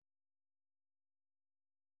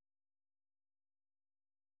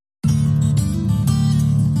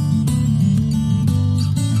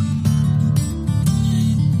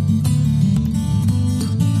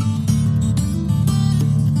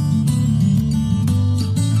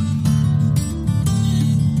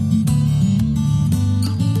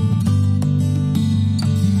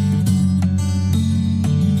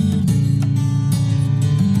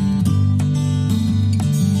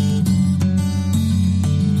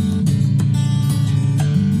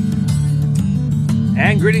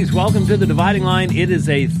And greetings, welcome to The Dividing Line. It is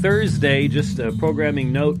a Thursday, just a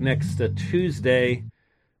programming note. Next Tuesday,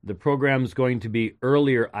 the program's going to be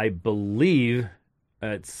earlier, I believe.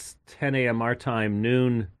 It's 10 a.m. our time,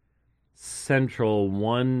 noon Central,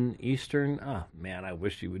 1 Eastern. Oh, man, I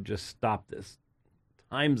wish you would just stop this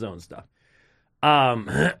time zone stuff.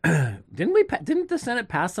 Didn't the Senate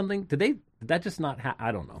pass something? Did that just not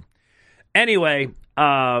I don't know. Anyway,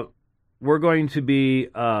 we're going to be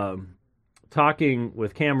talking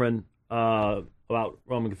with Cameron about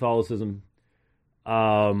Roman Catholicism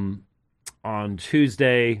on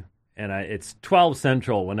Tuesday, and it's 12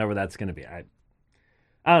 Central, whenever that's going to be. I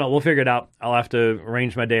don't know. We'll figure it out. I'll have to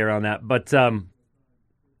arrange my day around that. But and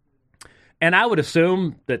I would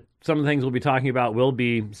assume that some of the things we'll be talking about will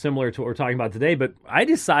be similar to what we're talking about today. But I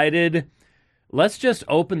decided let's just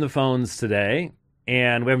open the phones today,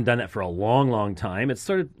 and we haven't done that for a long, long time. It's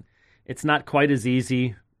not quite as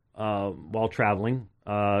easy while traveling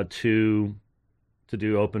to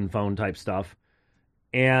do open phone type stuff.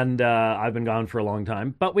 And I've been gone for a long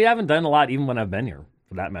time, but we haven't done a lot even when I've been here,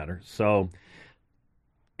 for that matter. So,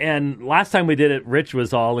 and last time we did it, Rich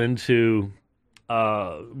was all into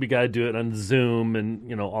we got to do it on Zoom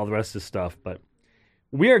and all the rest of the stuff. But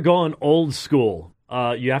we are going old school.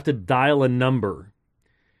 You have to dial a number.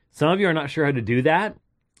 Some of you are not sure how to do that.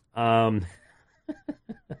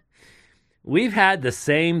 We've had the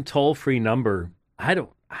same toll-free number. I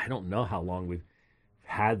don't know how long we've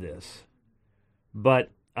had this, but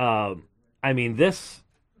I mean this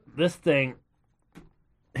thing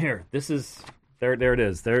here. This is there. It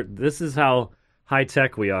is there. This is how high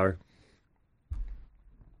tech we are.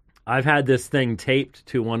 I've had this thing taped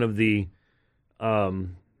to one of the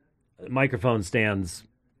microphone stands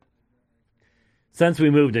since we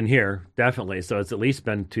moved in here, definitely. So it's at least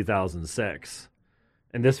been 2006,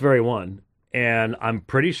 and this very one. And I'm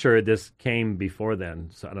pretty sure this came before then,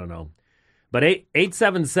 so I don't know. But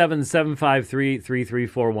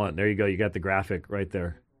 877-753-3341. There you go. You got the graphic right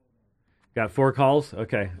there. Got 4 calls?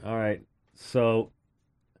 Okay. All right. So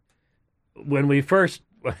when we first...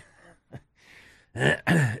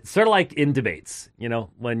 it's sort of like in debates,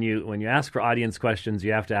 when you ask for audience questions,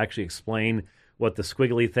 you have to actually explain what the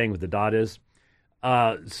squiggly thing with the dot is.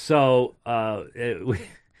 We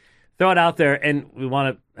throw it out there, and we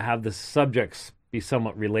want to have the subjects be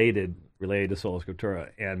somewhat related to Sola Scriptura.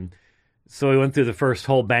 And so we went through the first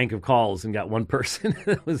whole bank of calls and got one person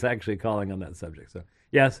that was actually calling on that subject. So,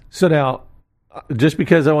 yes. So now, just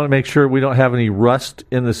because I want to make sure we don't have any rust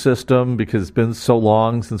in the system because it's been so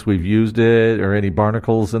long since we've used it or any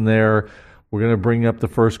barnacles in there, we're going to bring up the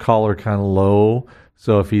first caller kind of low.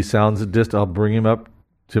 So if he sounds distant, I'll bring him up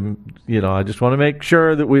to, I just want to make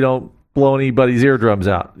sure that we don't blow anybody's eardrums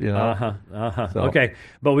out, So. Okay,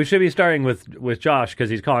 but we should be starting with Josh because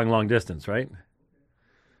he's calling long distance, right?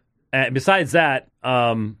 And besides that,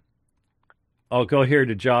 I'll go here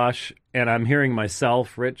to Josh, and I'm hearing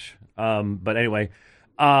myself, Rich. But anyway,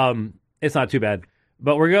 it's not too bad.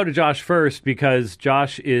 But we're going to go to Josh first because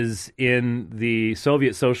Josh is in the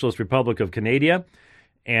Soviet Socialist Republic of Canada,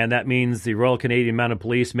 and that means the Royal Canadian Mounted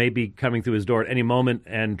Police may be coming through his door at any moment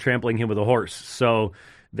and trampling him with a horse. So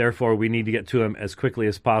therefore, we need to get to him as quickly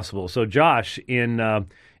as possible. So, Josh, in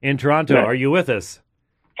Toronto, Are you with us?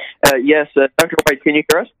 Yes, Dr. White, can you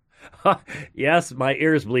hear us? Yes, my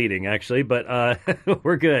ear's bleeding, actually, but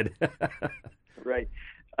we're good. Right.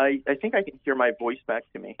 I think I can hear my voice back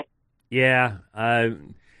to me. Yeah. I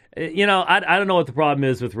don't know what the problem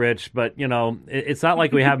is with Rich, but, it's not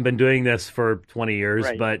like we haven't been doing this for 20 years,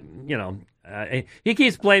 right. But, he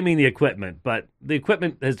keeps blaming the equipment, but the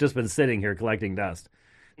equipment has just been sitting here collecting dust.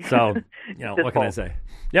 So, what can I say?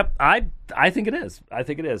 Yep, I think it is. I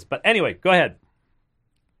think it is. But anyway, go ahead.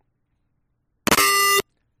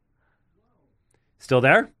 Still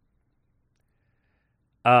there?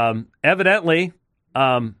 Evidently,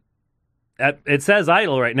 it says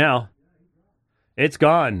idle right now. It's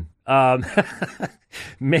gone.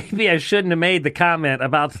 Maybe I shouldn't have made the comment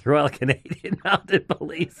about the Royal Canadian Mounted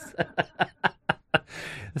Police.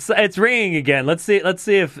 So it's ringing again. Let's see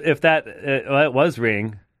if that it was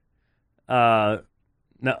ringing. No,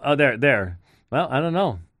 there. Well, I don't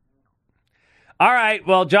know. All right.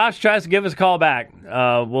 Well, Josh tries to give us a call back.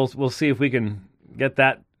 We'll see if we can get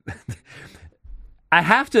that.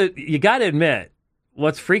 You got to admit,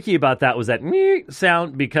 what's freaky about that was that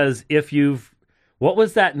sound, because what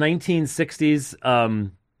was that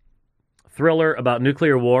 1960s thriller about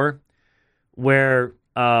nuclear war where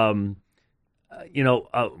one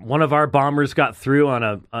of our bombers got through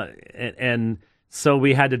on and so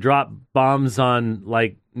we had to drop bombs on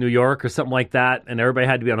like New York or something like that, and everybody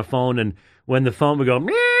had to be on a phone, and when the phone would go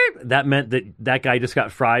that meant that guy just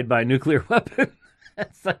got fried by a nuclear weapon.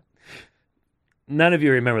 None of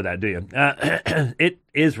you remember that, do you? It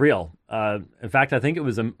is real. In fact, I think it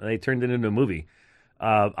was they turned it into a movie.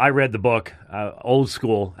 I read the book, old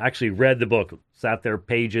school. Actually, read the book. Sat there,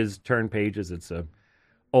 turned pages. It's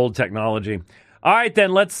old technology. All right,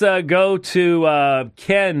 then let's go to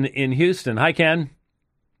Ken in Houston. Hi, Ken.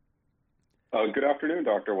 Good afternoon,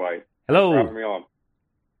 Dr. White. Hello. Thanks for having me on.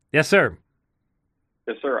 Yes, sir.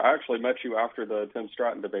 Yes, sir. I actually met you after the Tim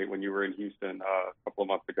Stratton debate when you were in Houston a couple of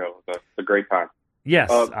months ago. It was a great time.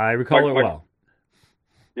 Yes, I recall it well.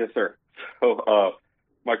 Yes, sir. So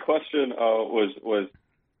my question was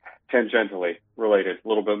tangentially related, a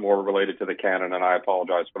little bit more related to the canon, and I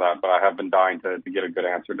apologize for that, but I have been dying to get a good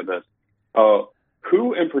answer to this.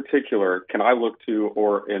 Who in particular can I look to,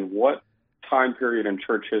 or in what time period in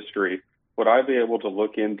church history would I be able to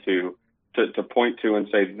look into to point to and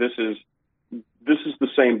say, this is the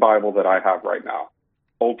same Bible that I have right now,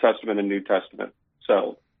 Old Testament and New Testament?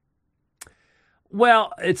 So,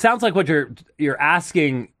 well, it sounds like what you're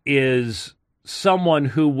asking is someone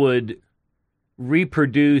who would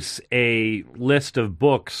reproduce a list of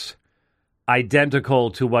books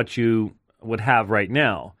identical to what you would have right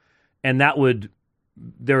now. And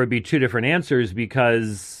there would be two different answers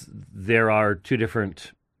because there are two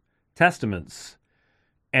different testaments.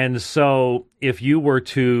 And so if you were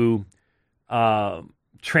to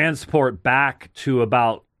transport back to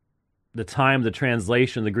about the time of the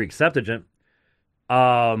translation of the Greek Septuagint,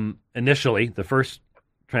 initially, the first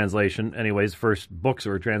translation, anyways, first books that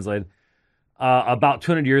were translated, about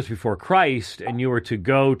 200 years before Christ, and you were to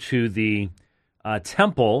go to the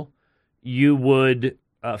temple, you would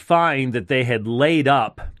find that they had laid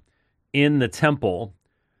up in the temple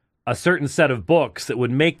a certain set of books that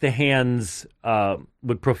would make the hands,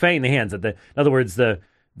 would profane the hands. In other words, the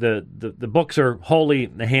books are holy,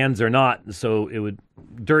 the hands are not, so it would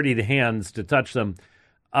dirty the hands to touch them.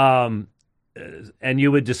 And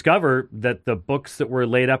you would discover that the books that were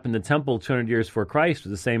laid up in the temple 200 years before Christ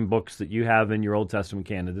were the same books that you have in your Old Testament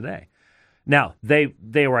canon today. Now, they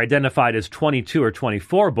were identified as 22 or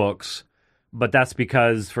 24 books, but that's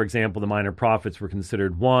because, for example, the Minor Prophets were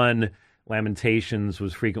considered one, Lamentations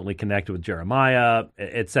was frequently connected with Jeremiah,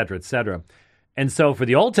 et cetera, et cetera. And so for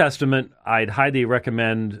the Old Testament, I'd highly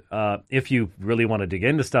recommend, if you really want to dig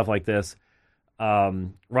into stuff like this,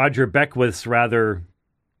 Roger Beckwith's rather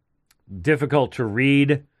difficult to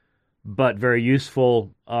read, but very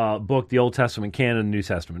useful book, The Old Testament Canon and New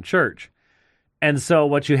Testament Church. And so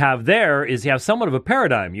what you have there is you have somewhat of a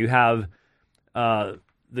paradigm. You have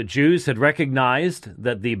the Jews had recognized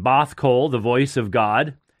that the Bath Kol, the voice of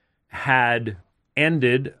God, had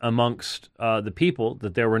ended amongst the people,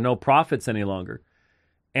 that there were no prophets any longer.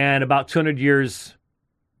 And about 200 years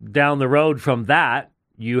down the road from that,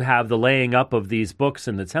 you have the laying up of these books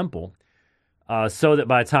in the temple, so that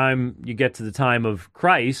by the time you get to the time of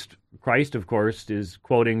Christ, of course, is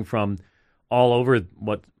quoting from all over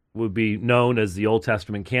what would be known as the Old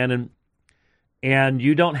Testament canon, and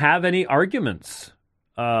you don't have any arguments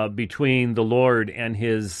between the Lord and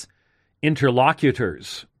his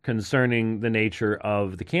interlocutors concerning the nature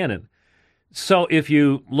of the canon. So if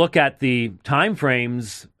you look at the time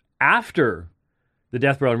frames after the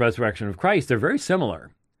death, burial, and resurrection of Christ, they're very similar.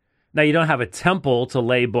 Now, you don't have a temple to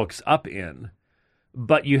lay books up in,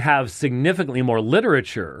 but you have significantly more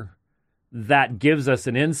literature that gives us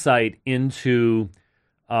an insight into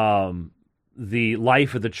the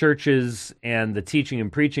life of the churches and the teaching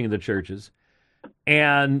and preaching of the churches.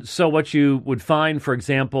 And so what you would find, for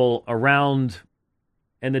example, around,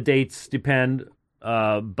 and the dates depend,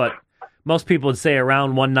 but most people would say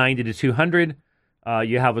around 190 to 200,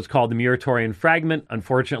 you have what's called the Muratorian fragment.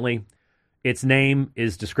 Unfortunately, its name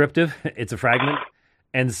is descriptive. It's a fragment,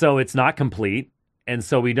 and so it's not complete. And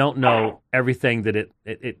so we don't know everything that it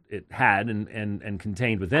had and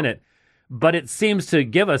contained within it. But it seems to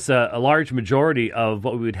give us a large majority of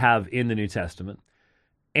what we would have in the New Testament.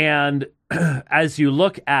 And as you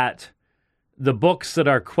look at the books that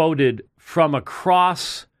are quoted from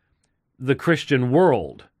across the Christian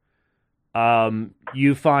world,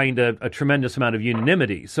 you find a tremendous amount of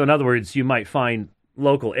unanimity. So in other words, you might find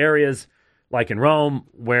local areas, like in Rome,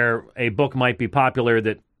 where a book might be popular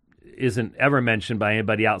that isn't ever mentioned by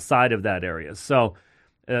anybody outside of that area. So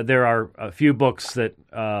there are a few books that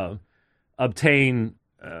obtain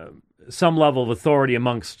some level of authority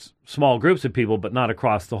amongst small groups of people, but not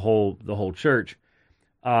across the whole church,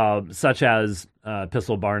 such as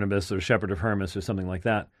Epistle of Barnabas or Shepherd of Hermas or something like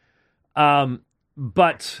that.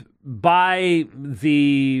 But by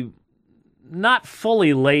the not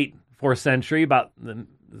fully late 4th century, about the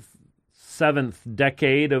 7th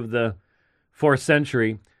decade of the 4th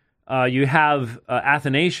century, you have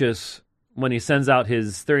Athanasius, when he sends out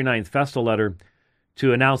his 39th Festal letter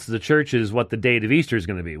to announce to the churches what the date of Easter is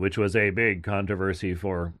going to be, which was a big controversy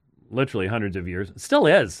for literally hundreds of years. It still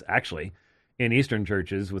is, actually, in Eastern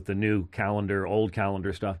churches with the new calendar, old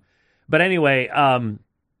calendar stuff. But anyway,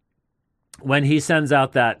 when he sends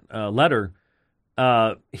out that letter,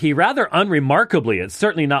 he rather unremarkably, it's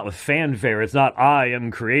certainly not with fanfare, it's not I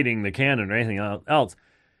am creating the canon or anything else.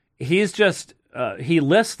 He's just, he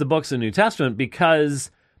lists the books in the New Testament because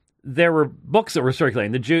there were books that were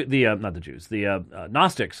circulating. The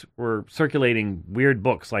Gnostics were circulating weird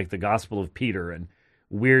books like the Gospel of Peter and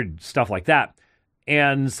weird stuff like that.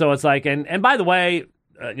 And so it's like, and by the way,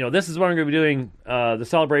 this is what I'm going to be doing, the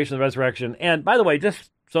celebration of the resurrection. And by the way,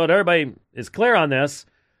 just so that everybody is clear on this,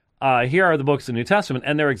 here are the books of the New Testament,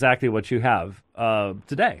 and they're exactly what you have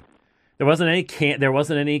today. There wasn't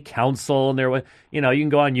any council, and there was, you can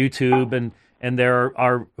go on YouTube and there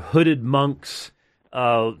are hooded monks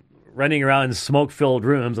running around in smoke-filled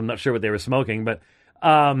rooms. I'm not sure what they were smoking, but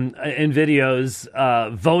in videos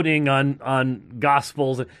voting on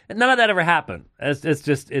gospels. None of that ever happened.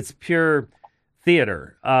 It's pure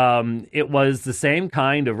theater. It was the same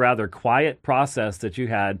kind of rather quiet process that you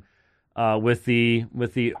had with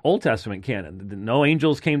the Old Testament canon. No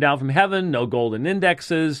angels came down from heaven, no golden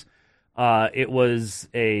indexes. It was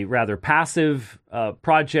a rather passive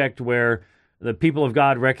project where the people of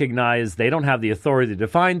God recognize they don't have the authority to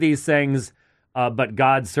define these things, but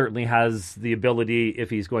God certainly has the ability,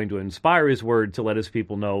 if he's going to inspire his word, to let his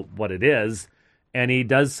people know what it is. And he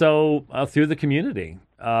does so through the community.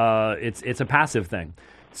 It's a passive thing.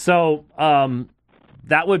 So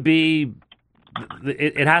that would be,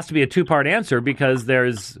 it has to be a two-part answer because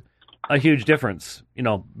there's a huge difference,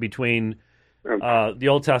 between the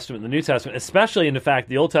Old Testament and the New Testament, especially in the fact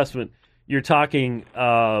the Old Testament, you're talking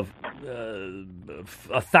of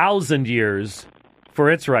 1,000 years for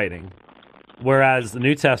its writing, whereas the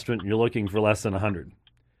New Testament, you're looking for less than 100.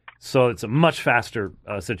 So it's a much faster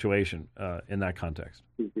situation in that context.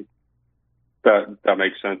 That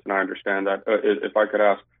makes sense, and I understand that. If I could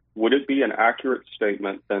ask, would it be an accurate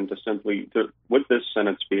statement then would this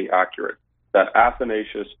sentence be accurate, that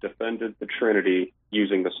Athanasius defended the Trinity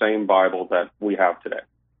using the same Bible that we have today?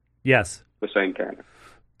 Yes. The same canon?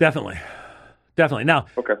 Definitely. Now,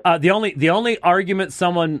 okay. The only argument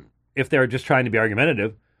someone, if they're just trying to be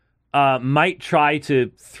argumentative, might try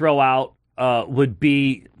to throw out would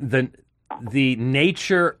be the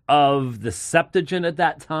nature of the Septuagint at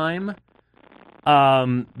that time,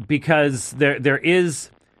 because there is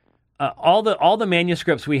all the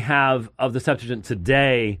manuscripts we have of the Septuagint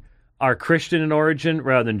today are Christian in origin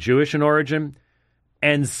rather than Jewish in origin,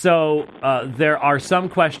 and so there are some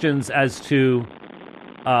questions as to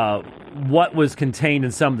what was contained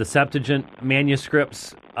in some of the Septuagint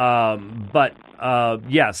manuscripts, but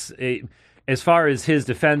yes, as far as his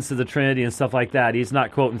defense of the Trinity and stuff like that, he's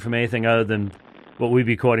not quoting from anything other than what we'd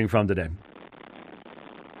be quoting from today.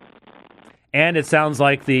 And it sounds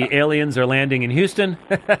like the aliens are landing in Houston.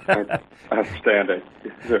 Outstanding.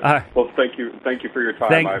 Well, thank you for your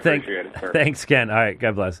time. I appreciate it, sir. Thanks, Ken. All right,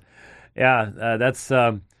 God bless. Yeah,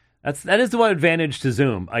 that is the one advantage to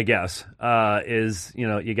Zoom, I guess. Is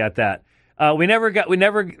you got that. I'm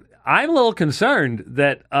a little concerned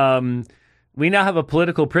that we now have a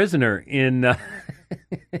political prisoner in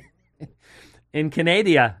in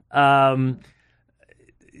Canada.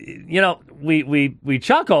 We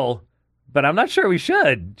chuckle, but I'm not sure we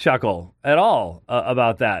should chuckle at all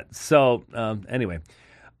about that. So anyway,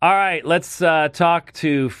 all right, let's talk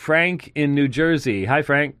to Frank in New Jersey. Hi,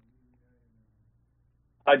 Frank.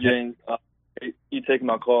 Hi, James. You taking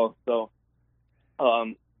my call. So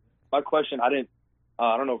my question, I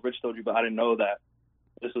don't know if Rich told you, but I didn't know that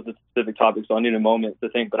this was a specific topic, so I need a moment to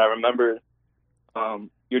think. But I remember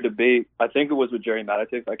your debate. I think it was with Jerry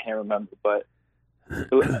Mattis. I can't remember, but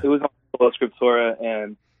it was on Sola Scriptura,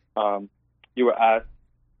 and you were asked,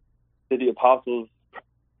 did the apostles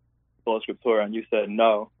Sola Scriptura? And you said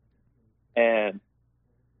no. And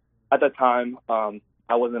at that time,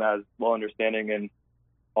 I wasn't as well understanding in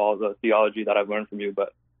all the theology that I've learned from you,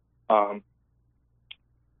 but I've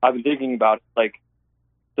been thinking about, like,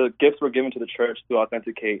 the gifts were given to the church to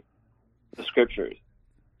authenticate the scriptures.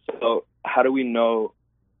 So how do we know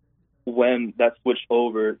when that switched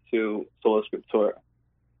over to Sola Scriptura?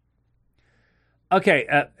 Okay,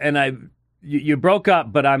 and you broke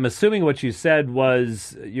up, but I'm assuming what you said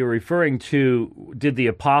was you're referring to, did the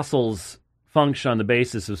apostles function on the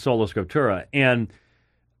basis of Sola Scriptura? And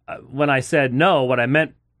when I said no, what I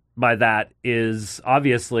meant by that is,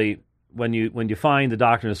 obviously, when you find the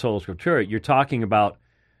doctrine of sola scriptura, you're talking about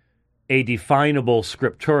a definable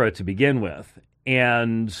scriptura to begin with,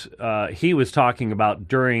 and he was talking about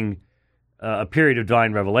during a period of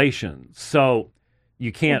divine revelation. So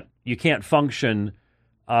you can't function,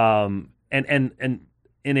 and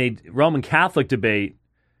in a Roman Catholic debate,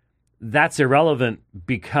 that's irrelevant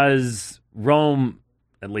because Rome,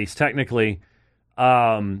 at least technically,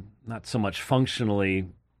 not so much functionally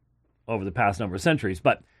over the past number of centuries,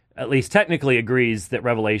 but at least technically agrees that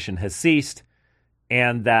revelation has ceased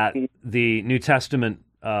and that the New Testament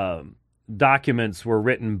documents were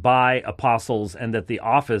written by apostles and that the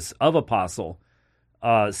office of apostle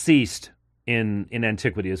ceased in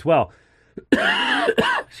antiquity as well.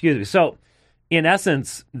 Excuse me. So, in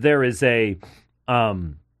essence, there is a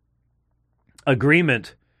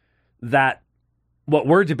agreement that what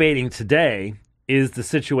we're debating today is the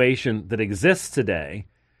situation that exists today,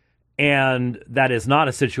 and that is not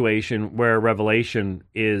a situation where revelation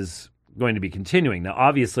is going to be continuing. Now,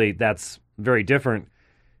 obviously, that's very different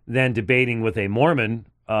than debating with a Mormon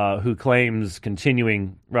who claims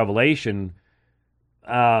continuing revelation.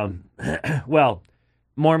 Well,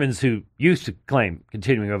 Mormons who used to claim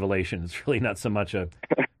continuing revelation is really not so much a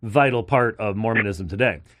vital part of Mormonism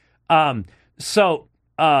today. So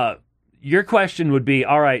your question would be,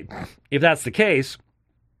 all right, if that's the case,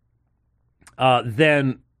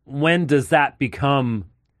 then when does that become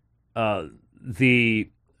the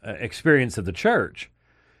experience of the church?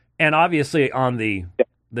 And obviously, on the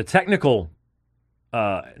technical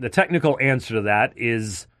answer to that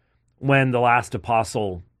is when the last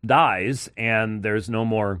apostle dies and there's no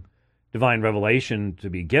more divine revelation to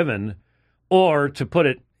be given, or to put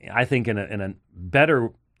it, I think, in a better,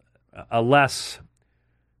 a less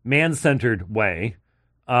man-centered way,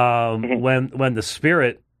 when the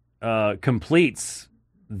Spirit completes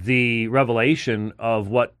the revelation of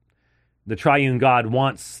what the triune God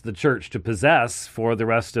wants the church to possess for the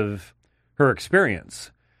rest of her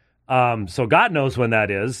experience. So God knows when that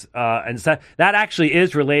is. And so that actually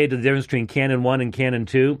is related to the difference between Canon 1 and Canon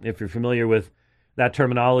 2, if you're familiar with that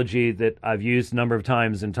terminology that I've used a number of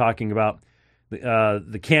times in talking about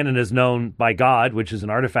the canon is known by God, which is an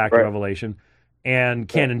artifact of revelation, and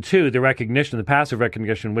Canon 2, the recognition, the passive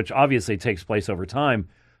recognition, which obviously takes place over time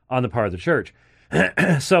on the part of the church.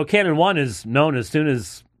 So Canon 1 is known as soon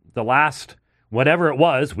as the last, whatever it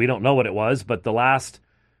was, we don't know what it was, but the last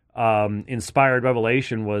inspired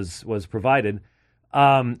revelation was provided.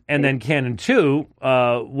 And then Canon 2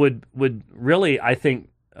 would really, I think,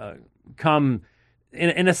 come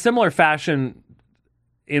in a similar fashion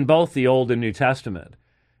in both the Old and New Testament.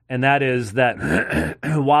 And that is that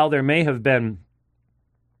while there may have been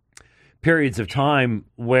periods of time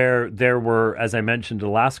where there were, as I mentioned to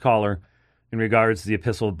the last caller, in regards to the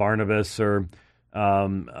Epistle of Barnabas or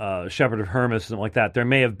Shepherd of Hermas, something like that, there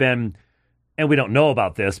may have been, and we don't know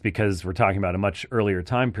about this because we're talking about a much earlier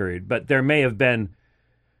time period, but there may have been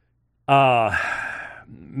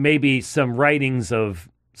maybe some writings of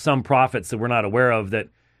some prophets that we're not aware of, that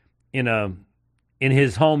in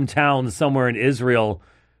his hometown somewhere in Israel,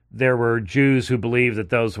 there were Jews who believed that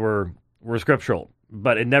those were scriptural,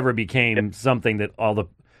 but it never became something that all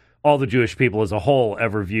the Jewish people as a whole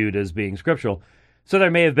ever viewed as being scriptural. So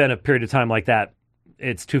there may have been a period of time like that.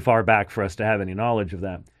 It's too far back for us to have any knowledge of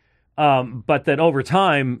that. But that over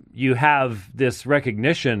time, you have this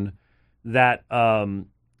recognition that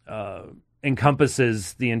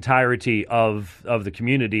encompasses the entirety of the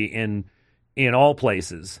community in all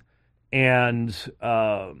places. And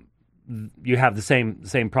you have the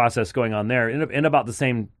same process going on there in about the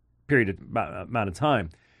same period amount of time.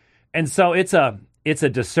 And so it's a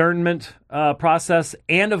discernment process,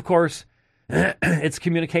 and of course, it's a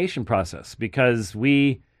communication process, because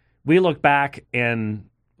we look back and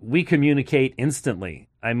we communicate instantly.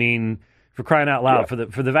 I mean, for crying out loud, for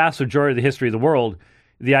the vast majority of the history of the world,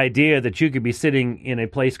 the idea that you could be sitting in a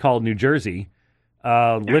place called New Jersey,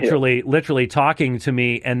 literally talking to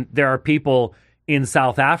me, and there are people in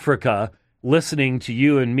South Africa listening to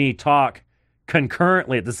you and me talk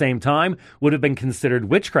concurrently at the same time, would have been considered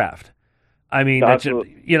witchcraft. I mean,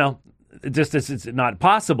 it's not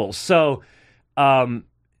possible. So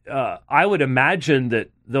I would imagine that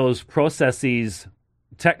those processes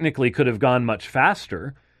technically could have gone much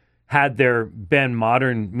faster had there been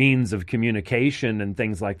modern means of communication and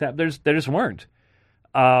things like that. There just weren't.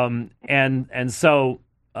 And so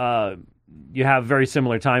you have very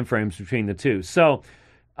similar time frames between the two. So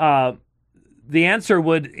the answer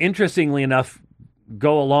would, interestingly enough,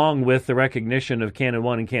 go along with the recognition of Canon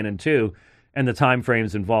 1 and Canon 2 and the time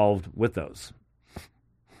frames involved with those.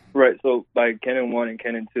 Right. So by Canon 1 and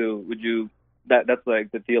Canon 2, would you that's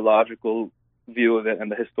like the theological view of it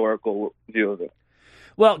and the historical view of it.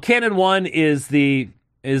 Well, Canon 1 is the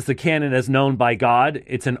canon as known by God.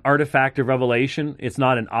 It's an artifact of revelation. It's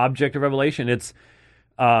not an object of revelation. It's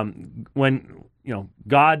when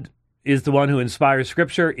God is the one who inspires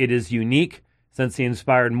Scripture. It is unique since He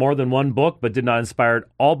inspired more than one book, but did not inspire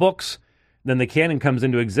all books. Then the canon comes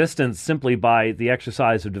into existence simply by the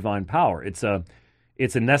exercise of divine power. It's a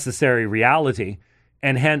necessary reality,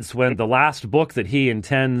 and hence, when the last book that He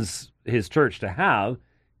intends His church to have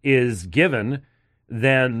is given,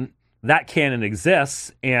 then that canon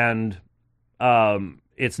exists, and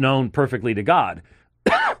it's known perfectly to God.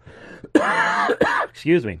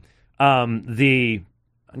 Excuse me. I'm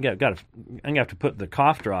gonna have to put the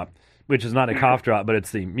cough drop, which is not a cough drop, but it's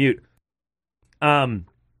the mute.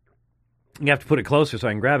 You have to put it closer so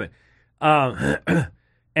I can grab it.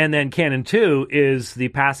 And then Canon 2 is the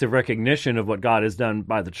passive recognition of what God has done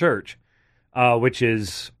by the church, which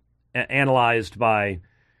is analyzed by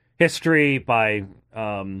history, by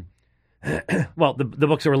the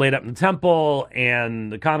books that were laid up in the temple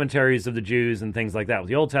and the commentaries of the Jews and things like that, with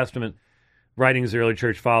the Old Testament writings of the early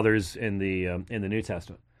church fathers in the New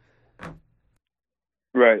Testament.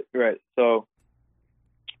 Right. So,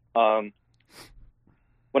 when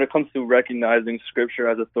it comes to recognizing Scripture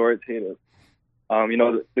as authoritative,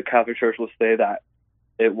 the Catholic Church will say that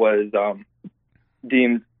it was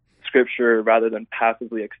deemed Scripture rather than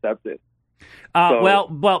passively accepted.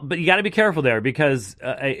 But you got to be careful there, because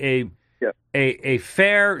a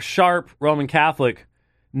fair, sharp Roman Catholic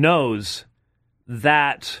knows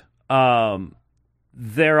that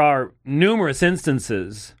there are numerous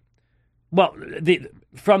instances. Well,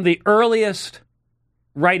 from the earliest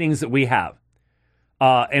writings that we have.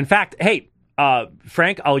 In fact, hey,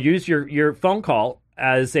 Frank, I'll use your phone call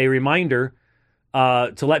as a reminder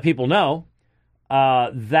to let people know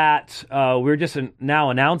that we're just now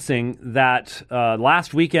announcing that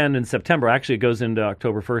last weekend in September, actually it goes into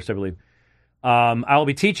October 1st, I believe, I will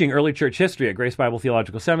be teaching early church history at Grace Bible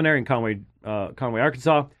Theological Seminary in Conway,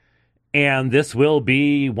 Arkansas. And this will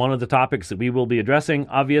be one of the topics that we will be addressing,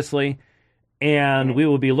 obviously. And we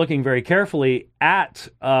will be looking very carefully at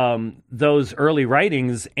those early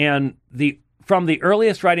writings, and from the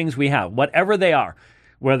earliest writings we have, whatever they are,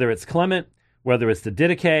 whether it's Clement, whether it's the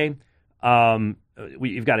Didache,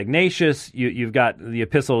 you've got Ignatius, you've got the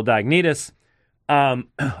Epistle to Diognetus.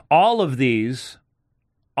 All of these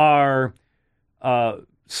are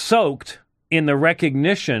soaked in the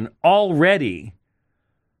recognition already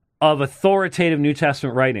of authoritative New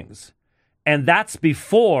Testament writings. And that's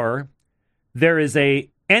before there is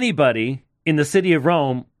anybody in the city of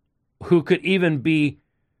Rome who could even be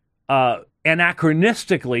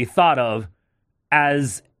anachronistically thought of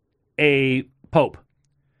as a pope,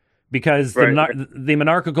 because the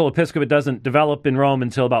monarchical episcopate doesn't develop in Rome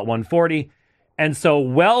until about 140. And so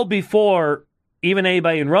well before even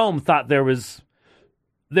anybody in Rome thought their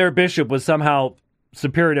bishop was somehow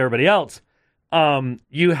superior to everybody else,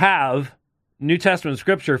 you have New Testament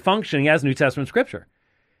Scripture functioning as New Testament Scripture.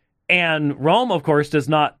 And Rome, of course, does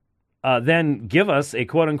not then give us a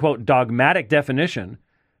quote-unquote dogmatic definition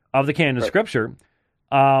of the canon of Scripture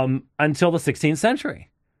until the 16th century.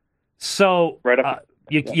 So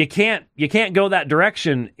you can't go that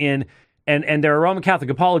direction and there are Roman Catholic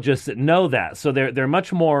apologists that know that. So they're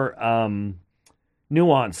much more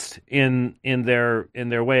nuanced in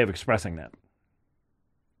their way of expressing that.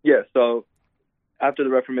 Yeah. So after the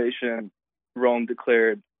Reformation, Rome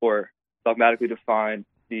declared or dogmatically defined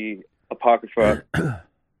the Apocrypha,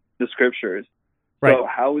 the Scriptures. Right. So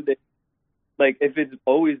how would they, if it's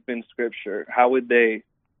always been Scripture, how would they,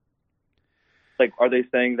 are they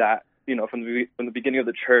saying that, from the beginning of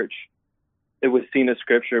the church, it was seen as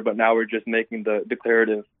Scripture, but now we're just making the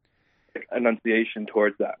declarative enunciation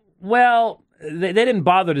towards that? Well, they didn't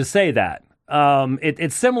bother to say that.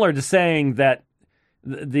 It's similar to saying that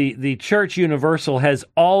the Church Universal has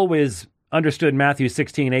always understood Matthew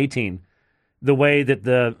 16:18 the way that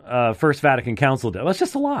the First Vatican Council did. Well, it's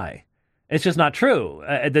just a lie. It's just not true.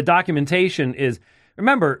 The documentation is...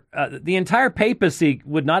 Remember, the entire papacy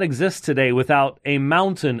would not exist today without a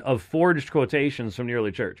mountain of forged quotations from the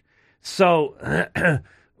early church. So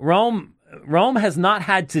Rome has not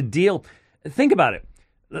had to deal... Think about it.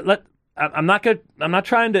 I'm not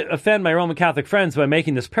trying to offend my Roman Catholic friends by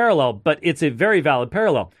making this parallel, but it's a very valid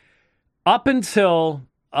parallel. Up until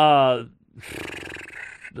around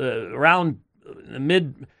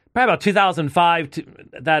probably about 2005, to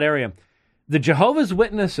that area, the Jehovah's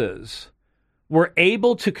Witnesses were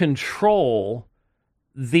able to control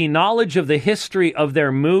the knowledge of the history of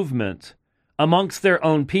their movement amongst their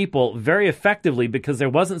own people very effectively because there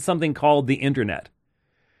wasn't something called the internet.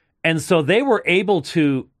 And so they were able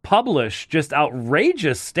to publish just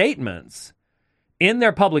outrageous statements in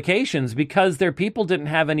their publications because their people didn't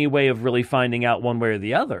have any way of really finding out one way or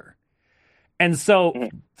the other. And so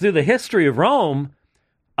through the history of Rome,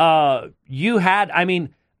 you had,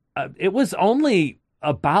 it was only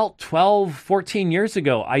about 12, 14 years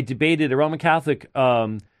ago, I debated a Roman Catholic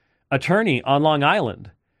attorney on Long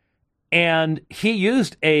Island. And he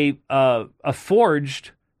used a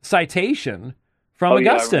forged citation from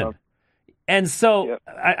Augustine. Yeah, and so, Yep.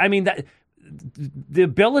 that the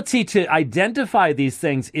ability to identify these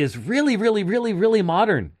things is really, really, really, really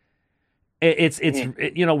modern. We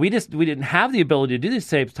didn't have the ability to do these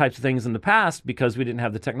types of things in the past because we didn't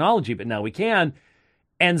have the technology, but now we can.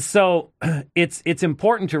 And so it's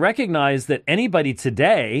important to recognize that anybody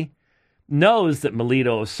today knows that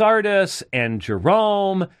Melito of Sardis and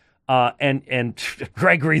Jerome and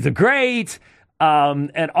Gregory the Great,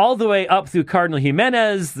 and all the way up through Cardinal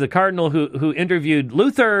Jimenez, the cardinal who interviewed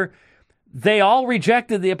Luther, they all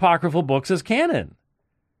rejected the apocryphal books as canon.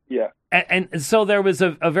 Yeah. And so there was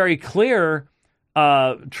a very clear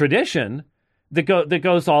tradition that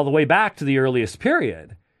goes all the way back to the earliest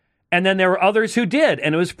period. And then there were others who did,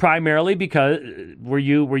 and it was primarily because were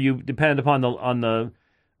you dependent upon the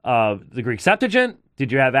Greek Septuagint?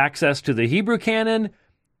 Did you have access to the Hebrew canon?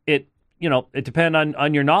 It depended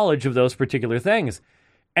on your knowledge of those particular things.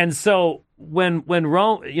 And so when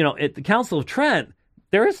Rome, at the Council of Trent,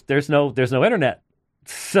 there's no internet,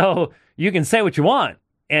 so you can say what you want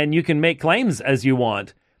and you can make claims as you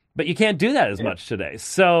want, but you can't do that as much today.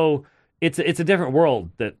 So it's a different world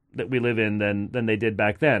that we live in than they did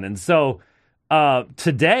back then. And so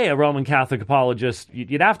today, a Roman Catholic apologist,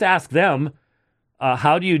 you'd have to ask them,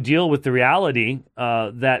 how do you deal with the reality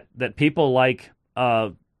that people like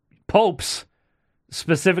popes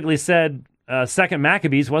specifically said Second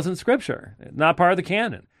Maccabees wasn't scripture, not part of the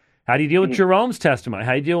canon? How do you deal with Jerome's testimony?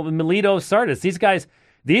 How do you deal with Melito of Sardis? These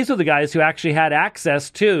are the guys who actually had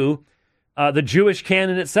access to the Jewish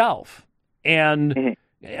canon itself. And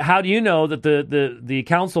how do you know that the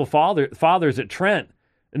council fathers at Trent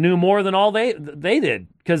knew more than all they did?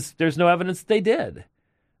 Because there's no evidence that they did.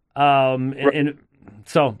 And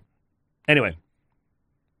so, anyway.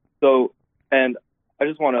 So, and I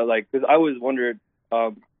just want to because I always wondered,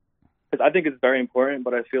 because I think it's very important,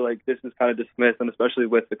 but I feel like this is kind of dismissed, and especially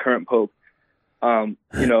with the current Pope. They're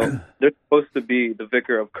supposed to be the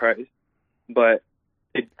vicar of Christ, but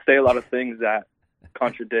they say a lot of things that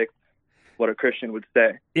contradict what a Christian would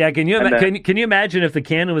say. Yeah, can you imagine if the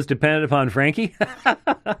canon was dependent upon Frankie?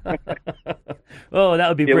 Oh, that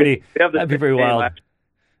would be pretty. That'd be pretty wild. Actually.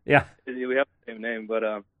 Yeah, we have the same name, but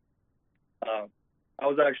I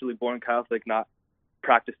was actually born Catholic, not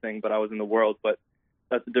practicing, but I was in the world. But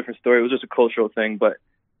that's a different story. It was just a cultural thing. But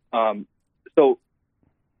so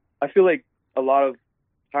I feel like a lot of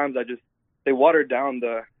times they watered down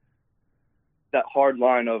that hard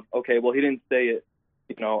line of, okay, well, he didn't say it,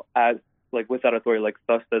 as with that authority, like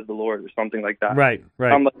thus says the Lord or something like that. Right.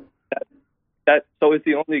 I'm like, that so is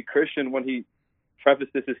the only Christian when he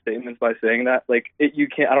prefaces his statements by saying that. You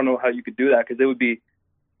can't. I don't know how you could do that, because it would be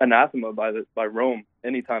anathema by Rome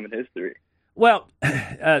any time in history. Well,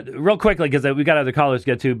 real quickly, because we got other callers to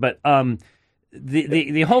get to, but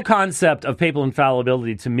the whole concept of papal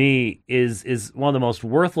infallibility to me is one of the most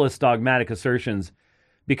worthless dogmatic assertions,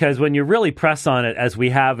 because when you really press on it, as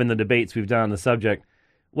we have in the debates we've done on the subject,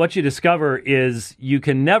 what you discover is you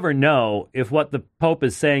can never know if what the Pope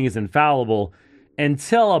is saying is infallible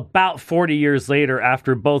until about 40 years later,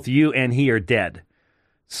 after both you and he are dead.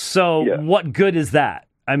 So What good is that?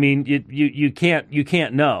 I mean, you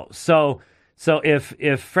can't know. So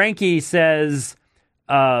if Frankie says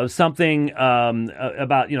something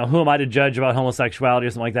about, who am I to judge about homosexuality or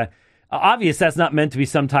something like that, obvious that's not meant to be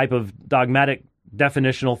some type of dogmatic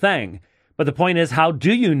definitional thing. But the point is, how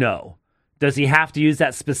do you know? Does he have to use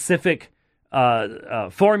that specific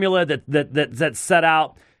formula that's set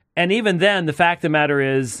out? And even then, the fact of the matter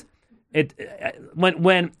is, if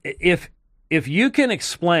you can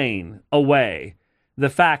explain away the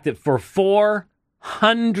fact that for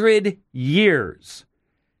 400 years,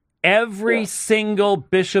 every single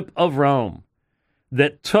bishop of Rome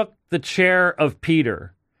that took the chair of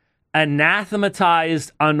Peter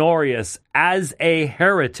anathematized Honorius as a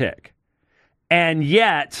heretic, and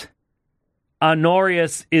yet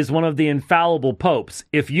Honorius is one of the infallible popes.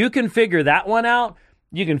 If you can figure that one out,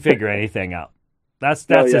 you can figure anything out. That's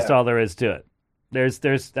just all there is to it. There's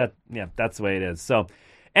that. Yeah, that's the way it is. So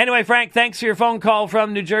anyway, Frank, thanks for your phone call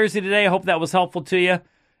from New Jersey today. I hope that was helpful to you.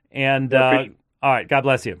 And all right, God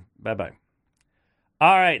bless you. Bye-bye.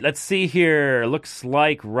 All right, let's see here. Looks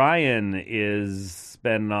like Ryan is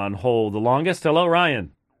been on hold the longest. Hello, Ryan.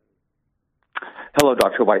 Hello,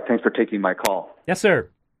 Dr. White. Thanks for taking my call. Yes, sir.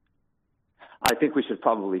 I think we should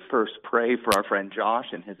probably first pray for our friend Josh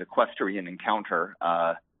and his equestrian encounter.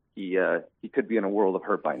 He could be in a world of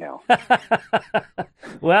hurt by now.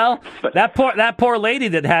 Well, that poor lady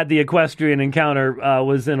that had the equestrian encounter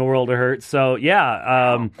was in a world of hurt. So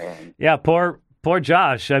yeah, poor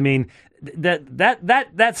Josh. I mean,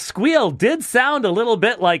 that squeal did sound a little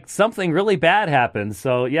bit like something really bad happened.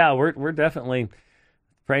 So yeah, we're definitely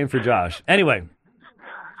praying for Josh. Anyway.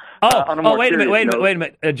 Wait a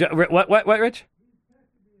minute. What, Rich?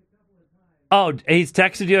 Oh, he's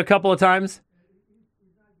texted you a couple of times?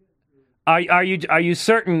 Are you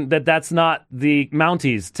certain that that's not the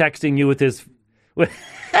Mounties texting you with his?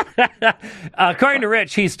 According to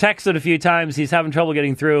Rich, he's texted a few times. He's having trouble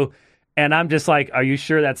getting through, and I'm just like, are you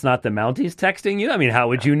sure that's not the Mounties texting you? I mean, how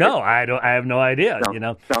would you know? I have no idea.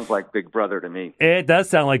 Sounds like Big Brother to me. It does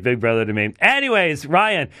sound like Big Brother to me. Anyways,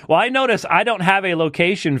 Ryan, well, I notice I don't have a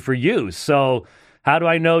location for you, so how do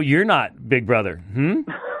I know you're not Big Brother?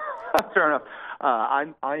 Fair enough. I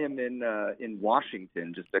am in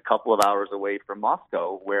Washington, just a couple of hours away from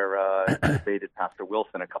Moscow, where I debated Pastor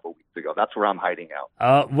Wilson a couple of weeks ago. That's where I'm hiding out.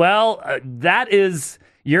 That is,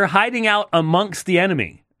 you're hiding out amongst the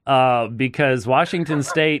enemy, because Washington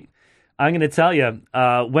State, I'm going to tell you,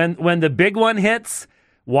 when the big one hits,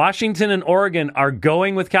 Washington and Oregon are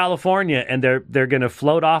going with California, and they're going to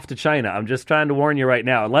float off to China. I'm just trying to warn you right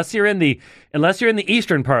now. Unless you're in the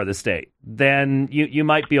eastern part of the state, then you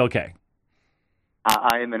might be okay.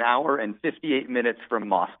 I am an hour and 58 minutes from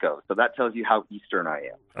Moscow, so that tells you how eastern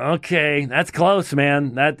I am. Okay, that's close,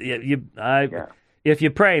 man. If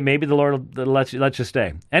you pray, maybe the Lord will let you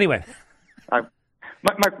stay. Anyway,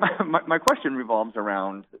 my question revolves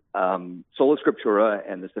around sola scriptura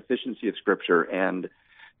and the sufficiency of Scripture, and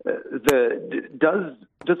does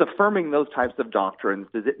affirming those types of doctrines,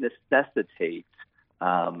 does it necessitate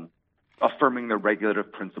affirming the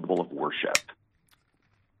regulative principle of worship?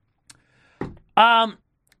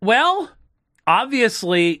 Well,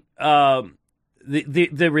 obviously,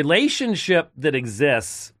 the relationship that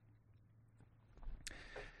exists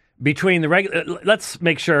between let's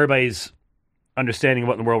make sure everybody's understanding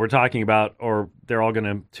what in the world we're talking about, or they're all going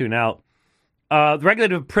to tune out. The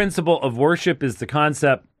regulative principle of worship is the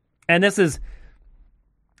concept, and this is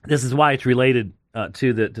why it's related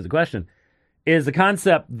to the question, is the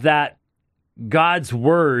concept that God's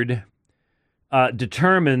word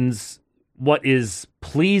determines what is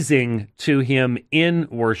pleasing to him in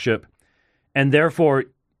worship, and therefore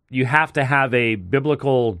you have to have a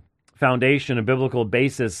biblical foundation, a biblical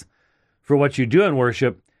basis for what you do in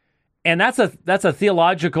worship. And that's a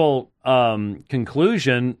theological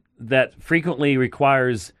conclusion that frequently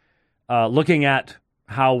requires looking at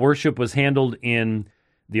how worship was handled in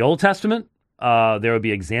the Old Testament. There would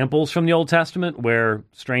be examples from the Old Testament where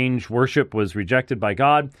strange worship was rejected by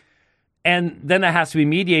God. And then that has to be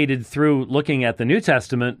mediated through looking at the New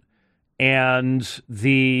Testament and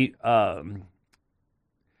the, I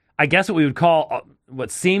guess what we would call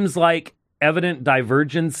what seems like evident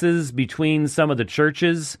divergences between some of the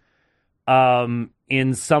churches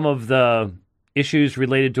in some of the issues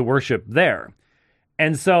related to worship there.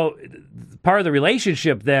 And so part of the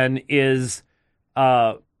relationship then is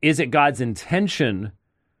it God's intention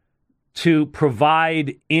to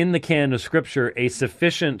provide in the canon of Scripture a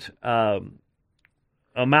sufficient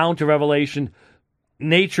amount of revelation,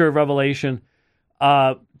 nature of revelation,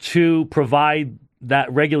 to provide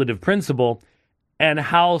that regulative principle, and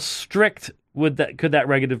how strict could that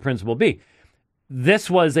regulative principle be? This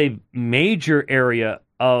was a major area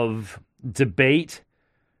of debate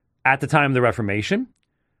at the time of the Reformation,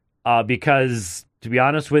 because, to be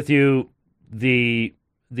honest with you, the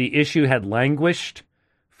issue had languished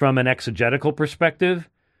from an exegetical perspective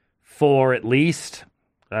for at least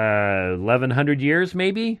 1,100 years,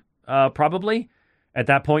 maybe, probably, at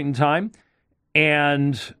that point in time.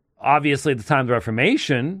 And obviously, at the time of the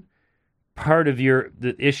Reformation, part of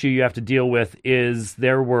the issue you have to deal with is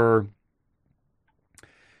you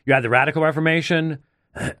had the Radical Reformation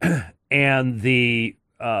and the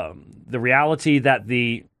reality that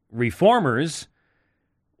the Reformers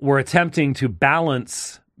were attempting to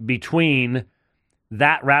balance between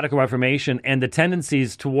that Radical Reformation and the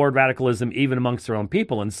tendencies toward radicalism even amongst their own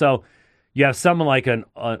people. And so you have someone like an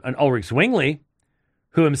Ulrich Zwingli,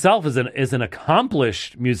 who himself is an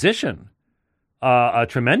accomplished musician, a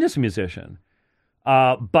tremendous musician,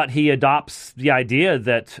 but he adopts the idea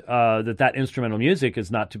that that instrumental music is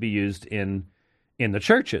not to be used in the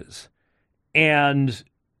churches. And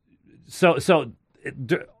so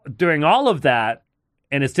during all of that,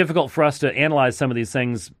 and it's difficult for us to analyze some of these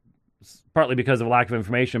things, partly because of lack of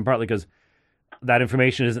information, partly because that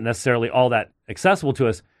information isn't necessarily all that accessible to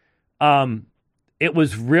us. It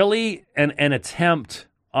was really an attempt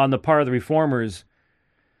on the part of the reformers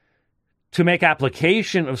to make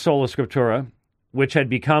application of sola scriptura, which had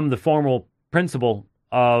become the formal principle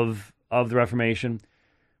of the Reformation,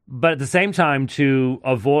 but at the same time to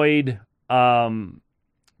avoid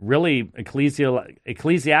really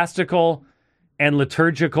ecclesiastical and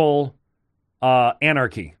liturgical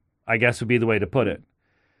anarchy, I guess would be the way to put it.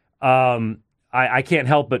 I can't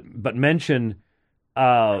help but mention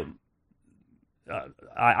I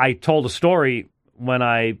told a story when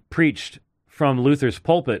I preached from Luther's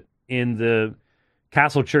pulpit in the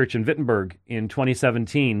Castle Church in Wittenberg in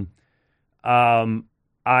 2017.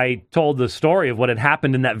 I told the story of what had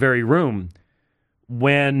happened in that very room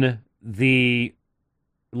when the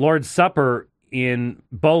Lord's Supper in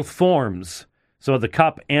both forms, so the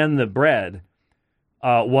cup and the bread,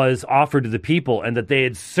 was offered to the people, and that they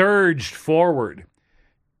had surged forward,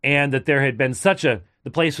 and that there had been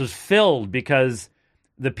the place was filled because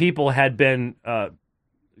the people had been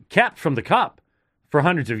kept from the cup for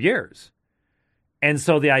hundreds of years. And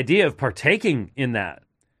so the idea of partaking in that,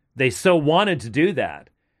 they so wanted to do that.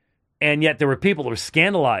 And yet there were people that were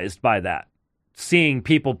scandalized by that, seeing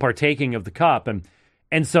people partaking of the cup.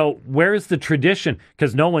 And so where's the tradition?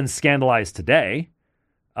 Because no one's scandalized today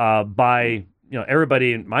by,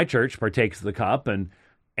 everybody in my church partakes of the cup.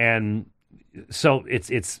 And so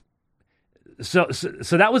so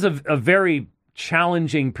that was a very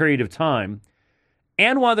challenging period of time.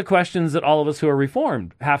 And one of the questions that all of us who are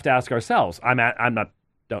Reformed have to ask ourselves,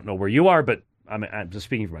 don't know where you are, but I'm just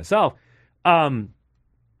speaking for myself.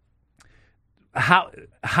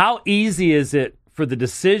 How easy is it for the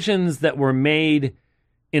decisions that were made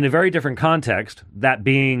in a very different context, that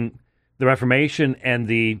being the Reformation and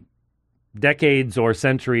the decades or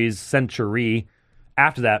century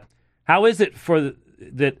after that? How is it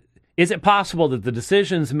is it possible that the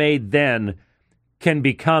decisions made then can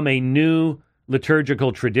become a new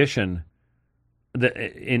liturgical tradition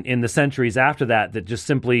in the centuries after that just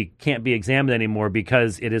simply can't be examined anymore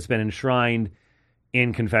because it has been enshrined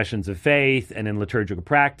in confessions of faith and in liturgical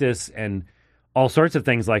practice and all sorts of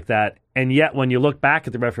things like that? And yet when you look back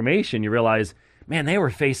at the Reformation, you realize, man, they were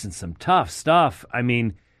facing some tough stuff. I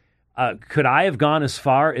mean, could I have gone as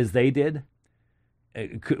far as they did?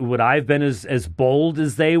 Would I have been as bold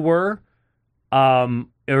as they were?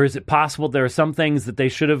 Or is it possible there are some things that they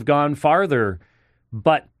should have gone farther?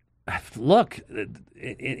 But look,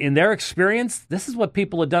 in their experience, this is what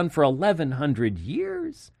people had done for 1,100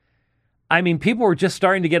 years. I mean, people were just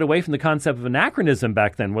starting to get away from the concept of anachronism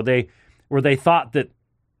back then, where they thought that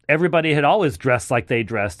everybody had always dressed like they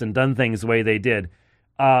dressed and done things the way they did,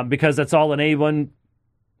 because that's all anyone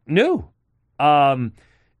knew.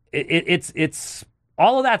 It's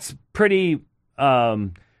all of that's pretty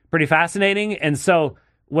fascinating. And so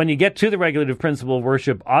when you get to the regulative principle of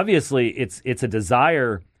worship, obviously it's a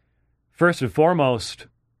desire, first and foremost,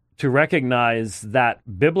 to recognize that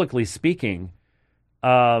biblically speaking,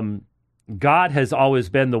 God has always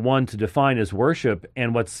been the one to define his worship.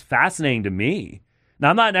 And what's fascinating to me,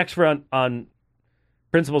 now I'm not an expert on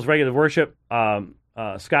principles of regulative worship.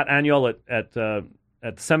 Scott Annual at the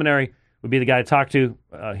seminary would be the guy to talk to.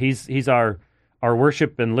 He's our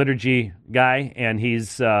worship and liturgy guy, and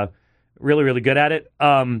he's really, really good at it.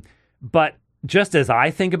 But just as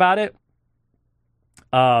I think about it,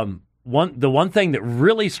 the one thing that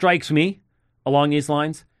really strikes me along these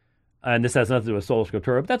lines, and this has nothing to do with sola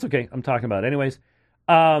scriptura, but that's okay, I'm talking about it anyways,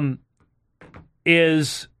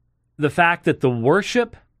 is the fact that the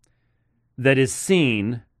worship that is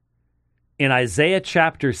seen in Isaiah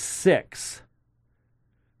chapter 6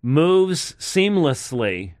 moves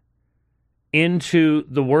seamlessly into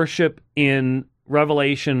the worship in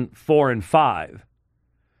Revelation 4 and 5,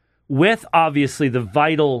 with obviously the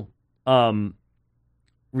vital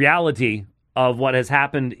reality of what has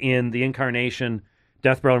happened in the incarnation,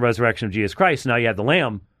 death, burial, and resurrection of Jesus Christ. Now you have the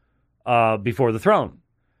Lamb before the throne.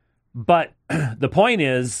 But the point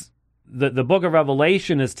is, the book of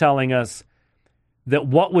Revelation is telling us that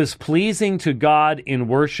what was pleasing to God in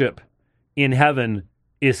worship in heaven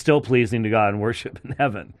is still pleasing to God in worship in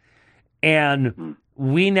heaven. And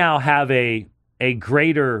we now have a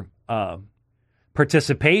greater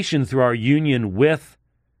participation through our union with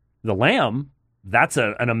the Lamb. That's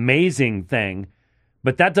an amazing thing.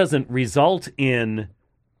 But that doesn't result in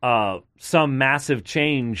some massive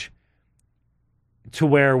change to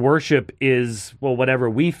where worship is, well, whatever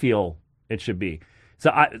we feel it should be.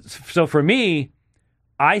 So for me,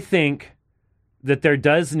 I think that there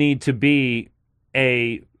does need to be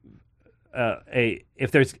if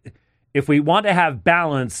we want to have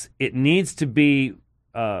balance, it needs to be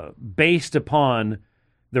based upon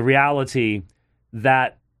the reality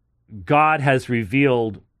that God has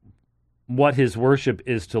revealed what his worship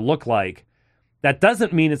is to look like. That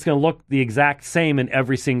doesn't mean it's going to look the exact same in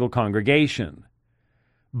every single congregation.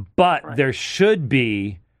 But there should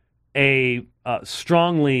be a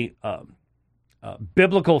strongly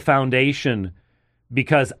biblical foundation,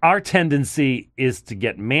 because our tendency is to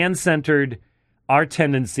get man-centered. Our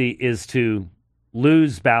tendency is to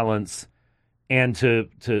lose balance and to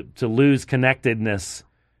lose connectedness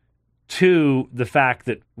to the fact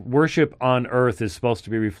that worship on earth is supposed to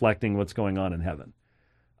be reflecting what's going on in heaven.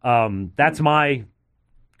 That's my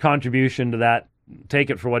contribution to that. Take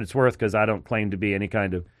it for what it's worth, because I don't claim to be any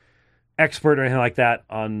kind of expert or anything like that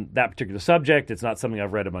on that particular subject. It's not something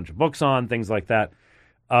I've read a bunch of books on, things like that.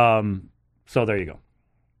 So there you go.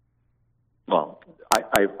 Well,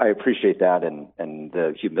 I appreciate that and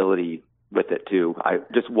the humility with it too.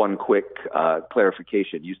 Just one quick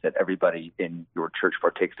clarification. You said everybody in your church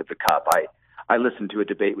partakes of the cup. I listened to a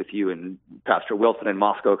debate with you and Pastor Wilson in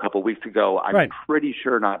Moscow a couple of weeks ago. I'm pretty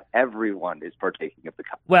sure not everyone is partaking of the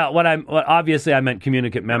cup. Well, obviously I meant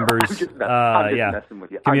communicant members. I'm just messing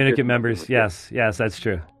with you. Communicant members. Yes, that's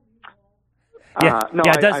true.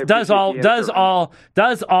 Does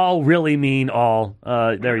all really mean all?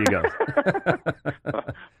 There you go.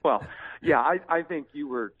 Well, yeah, I think you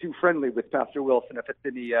were too friendly with Pastor Wilson, if it's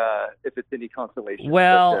any consolation.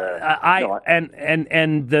 Well,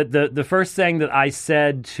 the first thing that I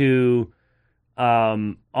said to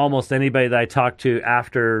almost anybody that I talked to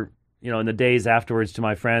after, in the days afterwards, to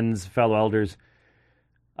my friends, fellow elders,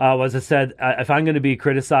 was I said, if I'm going to be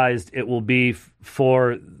criticized, it will be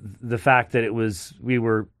for the fact that we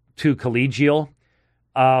were too collegial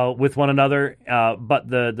with one another. But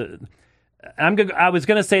I was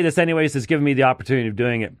going to say this anyways. It's given me the opportunity of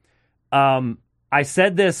doing it. I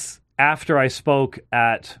said this after I spoke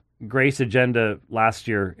at Grace Agenda last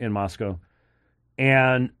year in Moscow,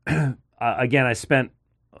 and again, I spent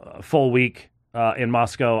a full week in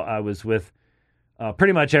Moscow. I was with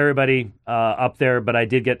pretty much everybody up there, but I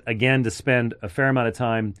did get, again, to spend a fair amount of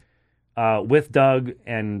time with Doug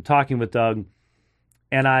and talking with Doug.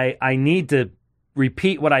 And I need to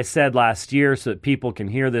repeat what I said last year so that people can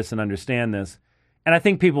hear this and understand this. And I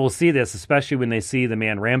think people will see this, especially when they see the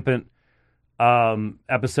Man Rampant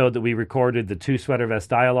episode that we recorded, the 2 sweater vest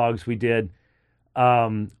dialogues we did,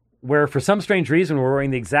 where for some strange reason we're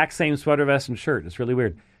wearing the exact same sweater vest and shirt. It's really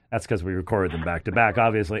weird. That's because we recorded them back to back,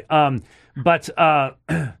 obviously. But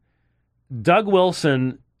Doug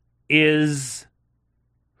Wilson is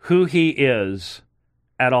who he is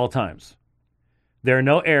at all times. There are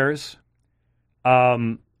no airs.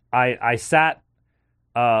 I sat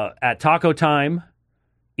at Taco Time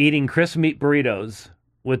eating crisp meat burritos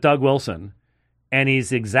with Doug Wilson, and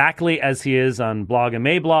he's exactly as he is on Blog and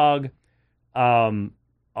Mablog,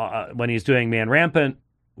 when he's doing Man Rampant,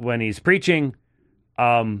 when he's preaching.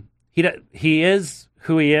 He is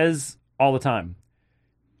who he is all the time,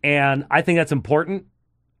 and I think that's important.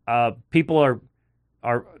 People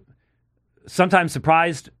are sometimes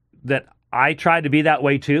surprised that I try to be that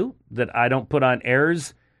way too. That I don't put on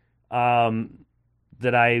airs.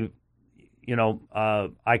 That I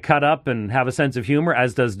cut up and have a sense of humor,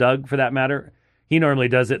 as does Doug, for that matter. He normally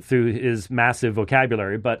does it through his massive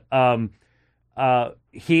vocabulary, but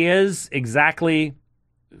he is exactly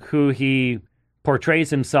who he portrays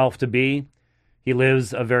himself to be. He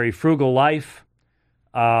lives a very frugal life.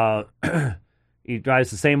 He drives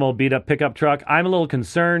the same old beat-up pickup truck. I'm a little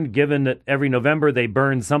concerned, given that every November they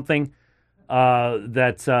burn something,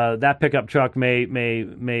 that pickup truck may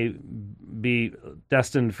be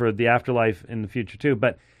destined for the afterlife in the future too.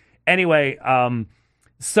 But anyway,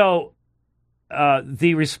 so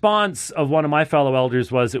the response of one of my fellow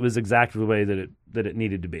elders was it was exactly the way that it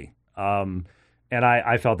needed to be. And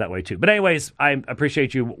I felt that way too. But anyways, I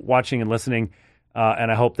appreciate you watching and listening,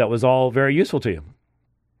 and I hope that was all very useful to you.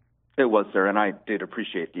 It was, sir, and I did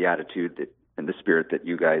appreciate the attitude and the spirit that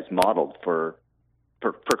you guys modeled for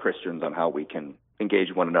Christians on how we can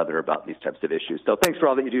engage one another about these types of issues. So thanks for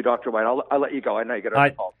all that you do, Dr. White. I'll let you go. I know you got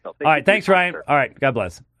a call. So all right, thanks, Ryan. All right, God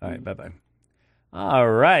bless. All right, bye-bye. All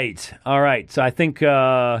right. So I think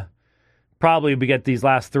probably we get these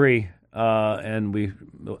last three. I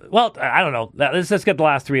don't know. Let's just get the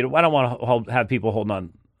last three. I don't want to have people holding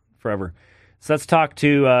on forever. So let's talk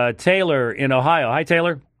to Taylor in Ohio. Hi,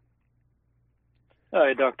 Taylor.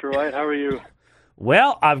 Hi, Dr. White. How are you?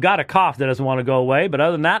 Well, I've got a cough that doesn't want to go away, but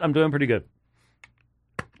other than that, I'm doing pretty good.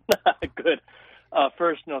 Good.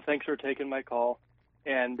 First, no, thanks for taking my call.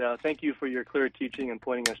 And thank you for your clear teaching and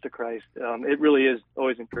pointing us to Christ. It really is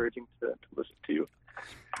always encouraging to listen to you.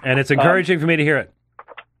 And it's encouraging for me to hear it.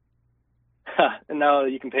 And now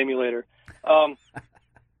you can pay me later. I'm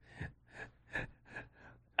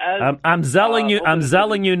zelling you. I'm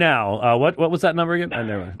zelling you now. What was that number again?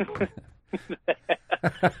 Never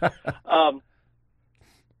mind.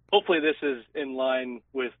 Hopefully this is in line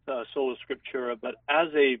with Sola Scriptura, but as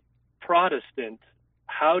a Protestant,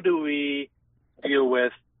 how do we deal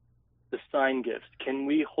with the sign gifts? Can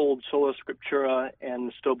we hold Sola Scriptura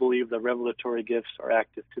and still believe the revelatory gifts are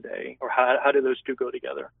active today? Or how do those two go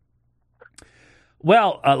together?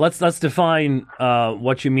 Well, let's define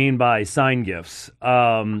what you mean by sign gifts.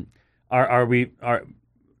 How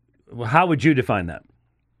would you define that?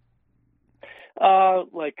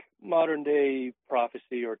 Like modern day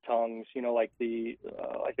prophecy or tongues, like the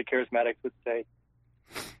charismatics would say,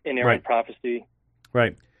 inerrant prophecy.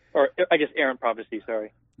 Right. Or I guess errant prophecy,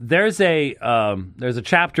 sorry. There's a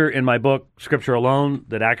chapter in my book, Scripture Alone,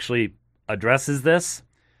 that actually addresses this.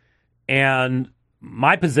 And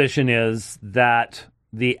my position is that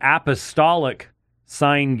the apostolic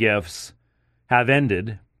sign gifts have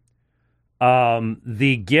ended.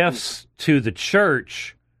 The gifts to the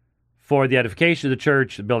church for the edification of the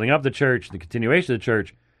church, the building up the church, the continuation of the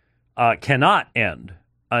church cannot end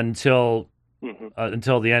until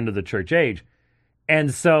the end of the church age.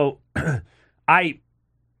 And so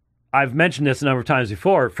I've mentioned this a number of times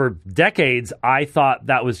before. For decades, I thought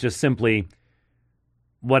that was just simply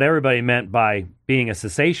what everybody meant by being a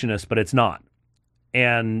cessationist, but it's not.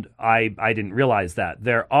 And I didn't realize that.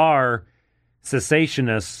 There are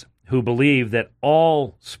cessationists who believe that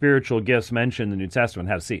all spiritual gifts mentioned in the New Testament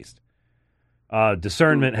have ceased.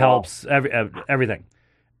 Discernment helps, everything.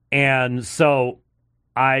 And so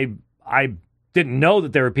I didn't know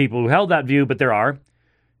that there were people who held that view, but there are.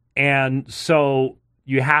 And so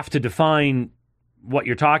you have to define what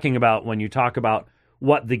you're talking about when you talk about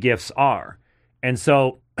what the gifts are. And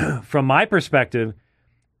so from my perspective,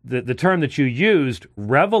 the term that you used,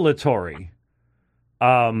 revelatory,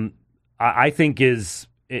 I think it's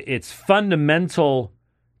fundamental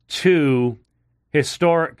to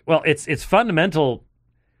it's fundamental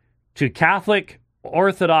to Catholic,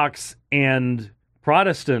 Orthodox, and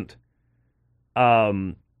Protestant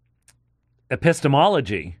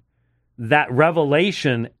epistemology, that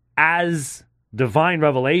revelation as divine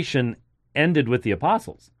revelation ended with the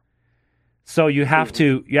apostles. So you have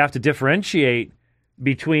to differentiate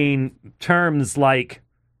between terms like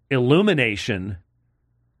illumination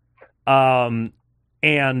and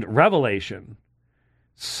revelation.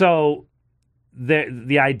 So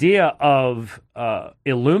the idea of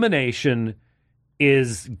illumination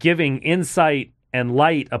is giving insight and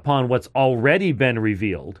light upon what's already been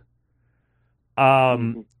revealed.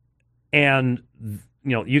 And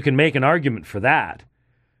you can make an argument for that.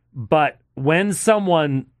 But when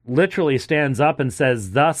someone literally stands up and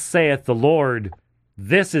says, "Thus saith the Lord,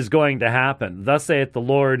 this is going to happen. Thus saith the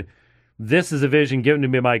Lord, this is a vision given to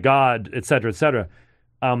me by God," etc., etc.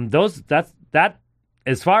 That,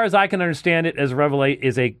 as far as I can understand it, is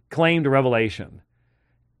a claim to revelation,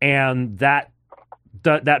 and that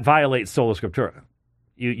violates Sola Scriptura.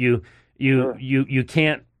 You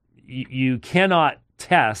cannot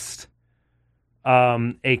test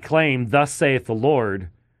a claim, "Thus saith the Lord,"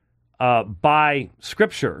 by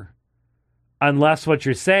Scripture, unless what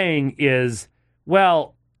you're saying is,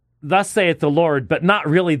 well, "Thus saith the Lord," but not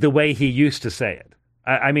really the way he used to say it.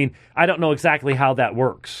 I mean, I don't know exactly how that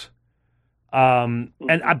works. But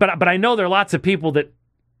I know there are lots of people that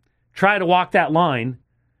try to walk that line.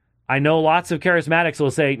 I know lots of charismatics will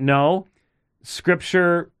say, no,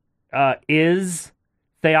 Scripture is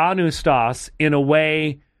theopneustos in a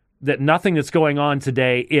way that nothing that's going on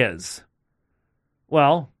today is.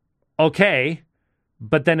 Well, okay,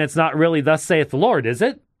 but then it's not really "Thus saith the Lord," is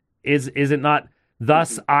it? Is it not,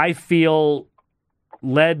 "Thus I feel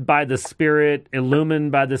led by the Spirit,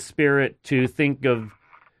 illumined by the Spirit to think of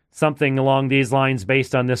something along these lines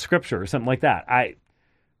based on this Scripture," or something like that?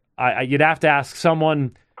 You'd have to ask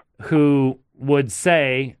someone who would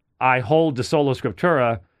say, "I hold to Sola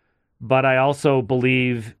Scriptura, but I also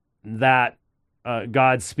believe that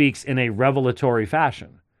God speaks in a revelatory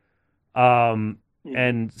fashion." And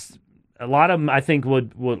a lot of them, I think,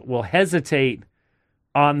 will hesitate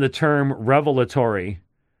on the term revelatory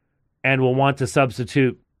and will want to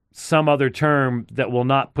substitute some other term that will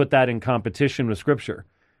not put that in competition with Scripture.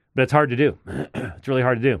 But it's hard to do. It's really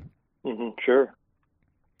hard to do. Sure.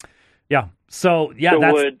 Yeah. So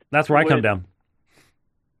that's where I come down.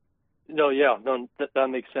 No, that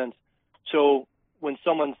makes sense. So when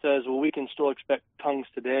someone says, well, we can still expect tongues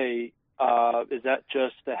today, is that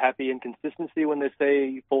just a happy inconsistency when they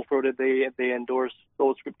say full-throated, they endorse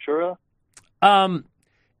Sola Scriptura?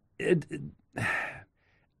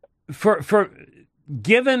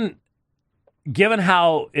 Given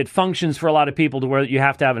how it functions for a lot of people to where you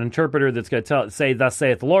have to have an interpreter that's going to say, thus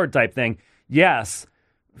saith the Lord type thing, yes.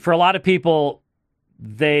 For a lot of people,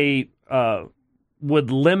 they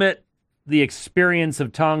would limit the experience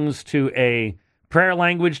of tongues to a prayer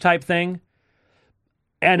language type thing.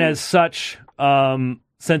 And as such,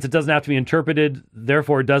 since it doesn't have to be interpreted,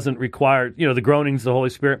 therefore it doesn't require, the groanings of the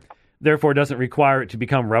Holy Spirit, therefore it doesn't require it to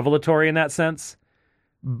become revelatory in that sense.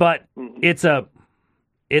 But it's a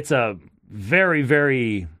very,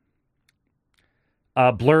 very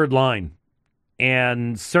blurred line,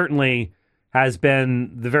 and certainly has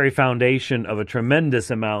been the very foundation of a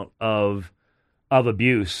tremendous amount of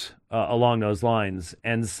abuse along those lines.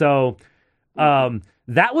 And so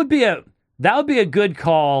that would be a good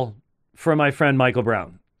call for my friend Michael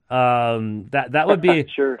Brown. That would be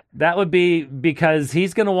sure. That would be because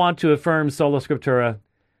he's going to want to affirm Sola Scriptura.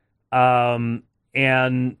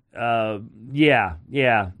 And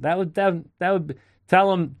that would be,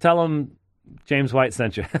 tell him James White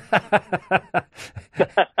sent you.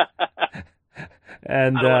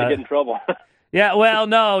 And I don't want to get in trouble. Yeah, well,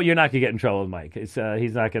 no, you're not gonna get in trouble with Mike. He's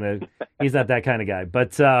not that kind of guy.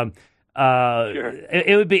 But sure.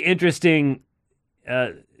 It would be interesting,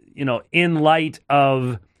 in light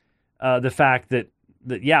of the fact that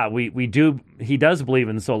he does believe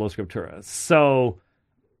in Sola Scriptura. So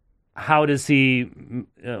how does he,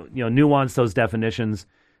 nuance those definitions?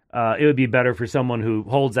 It would be better for someone who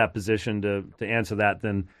holds that position to answer that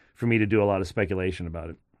than for me to do a lot of speculation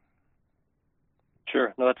about it.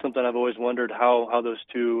 Sure. No, that's something I've always wondered, how those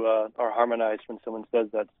two are harmonized when someone says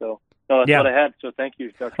that. So, no, that's what I had. So thank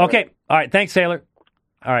you, Dr. Okay. Wright. All right. Thanks, Sailor.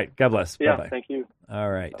 All right. God bless. Yeah, Bye-bye. Thank you. All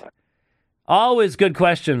right. Bye-bye. Always good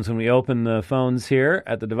questions when we open the phones here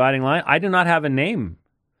at the Dividing Line. I do not have a name.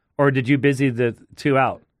 Or did you busy the two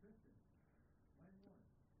out?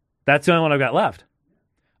 That's the only one I've got left.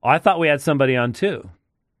 Oh, I thought we had somebody on too.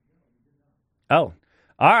 Oh.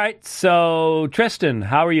 All right. So, Tristan,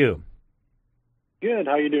 how are you? Good.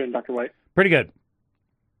 How are you doing, Dr. White? Pretty good.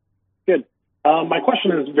 Good. My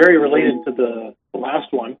question is very related to the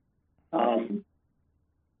last one.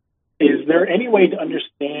 Is there any way to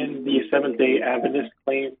understand the Seventh-day Adventist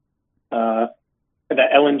claim that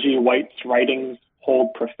Ellen G. White's writings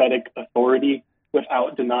hold prophetic authority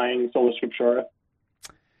without denying Sola Scriptura?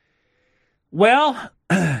 Well,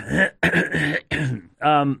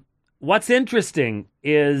 what's interesting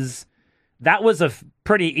is that was a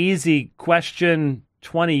pretty easy question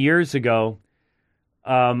 20 years ago.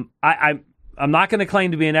 I'm not going to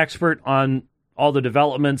claim to be an expert on all the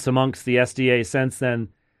developments amongst the SDA since then.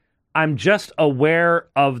 I'm just aware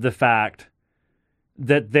of the fact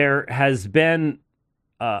that there has been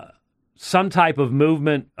some type of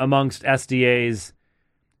movement amongst SDAs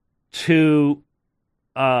to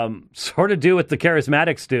sort of do what the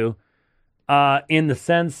charismatics do in the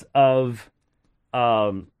sense of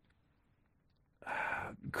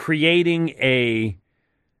creating a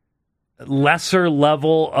lesser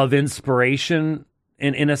level of inspiration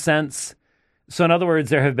in a sense. So in other words,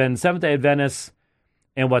 there have been Seventh-day Adventists,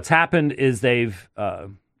 and what's happened is they've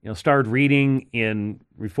started reading in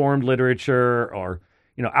Reformed literature or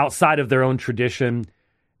outside of their own tradition,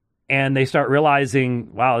 and they start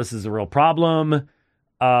realizing, wow, this is a real problem,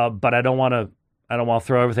 but I don't want to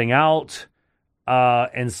throw everything out,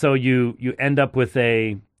 and so you end up with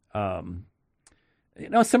a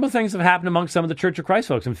similar things have happened among some of the Church of Christ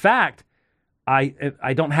folks. In fact,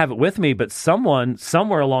 I don't have it with me, but someone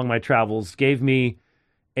somewhere along my travels gave me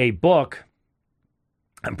a book.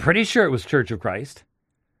 I'm pretty sure it was Church of Christ.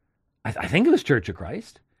 I think it was Church of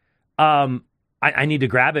Christ. I need to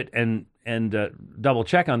grab it and double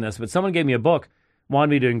check on this, but someone gave me a book,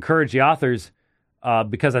 wanted me to encourage the authors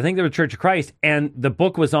because I think they were Church of Christ, and the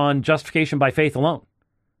book was on justification by faith alone.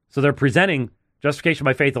 So they're presenting justification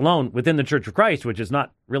by faith alone within the Church of Christ, which is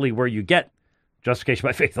not really where you get justification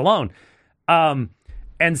by faith alone.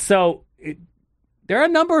 And so there are a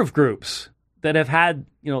number of groups that have had,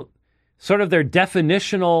 sort of their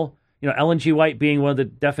definitional, Ellen G. White being one of the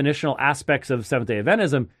definitional aspects of Seventh-day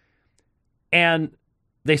Adventism, and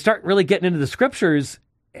they start really getting into the scriptures,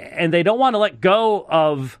 and they don't want to let go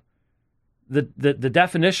of the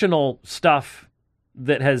definitional stuff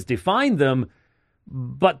that has defined them,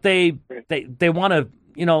 but they want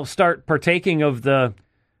to start partaking of the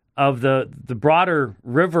broader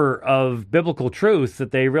river of biblical truth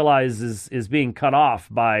that they realize is being cut off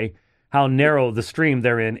by how narrow the stream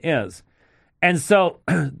therein is. And so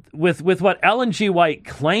with what Ellen G. White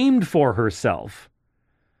claimed for herself,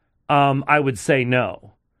 I would say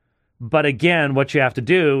no. But again, what you have to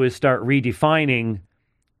do is start redefining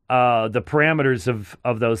the parameters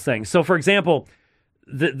of those things. So, for example,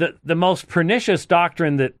 the most pernicious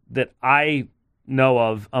doctrine that I know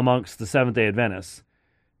of amongst the Seventh-day Adventists,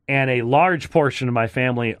 and a large portion of my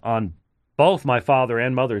family on both my father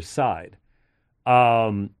and mother's side,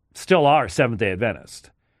 still are Seventh-day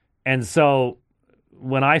Adventist. And so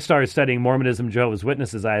when I started studying Mormonism, Jehovah's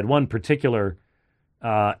Witnesses, I had one particular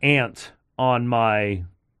aunt on my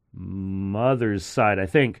mother's side, I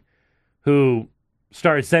think, who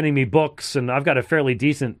started sending me books, and I've got a fairly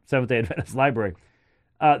decent Seventh-day Adventist library.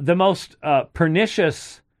 The most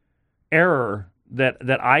pernicious error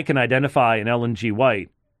that I can identify in Ellen G. White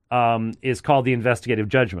is called the investigative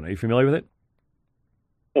judgment. Are you familiar with it?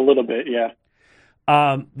 A little bit, yeah.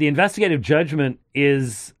 The investigative judgment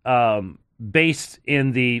is based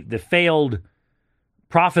in the failed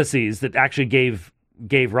prophecies that actually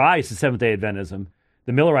gave rise to Seventh-day Adventism,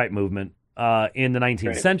 the Millerite movement in the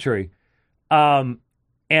 19th century.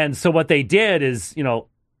 And so what they did is,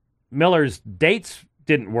 Miller's dates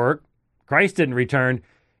didn't work, Christ didn't return,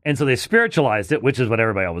 and so they spiritualized it, which is what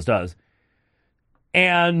everybody always does.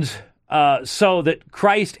 And so that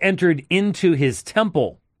Christ entered into his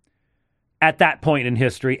temple at that point in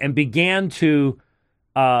history and began to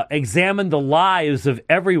examine the lives of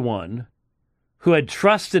everyone who had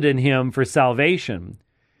trusted in him for salvation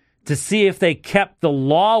to see if they kept the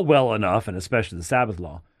law well enough, and especially the Sabbath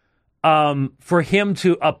law, for him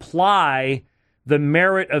to apply the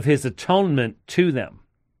merit of his atonement to them.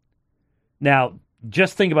 Now,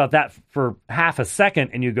 just think about that for half a second,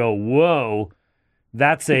 and you go, "Whoa,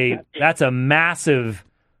 that's a massive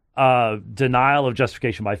denial of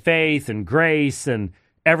justification by faith and grace and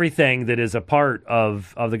everything that is a part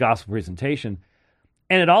of the gospel presentation."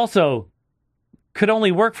 And it also could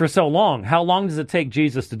only work for so long. How long does it take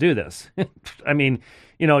Jesus to do this? I mean,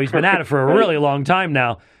 he's been at it for a really long time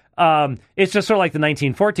now. It's just sort of like the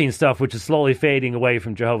 1914 stuff, which is slowly fading away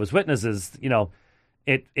from Jehovah's Witnesses.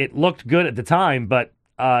 It looked good at the time, but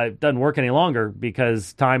it doesn't work any longer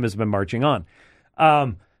because time has been marching on.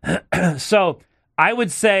 So I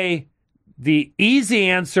would say the easy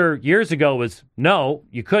answer years ago was no,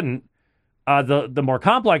 you couldn't. The more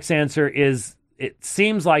complex answer is it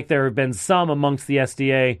seems like there have been some amongst the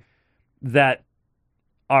SDA that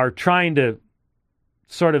are trying to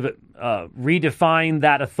sort of redefine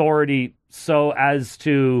that authority so as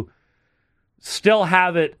to still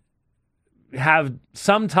have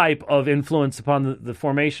some type of influence upon the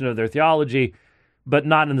formation of their theology, but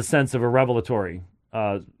not in the sense of a revelatory,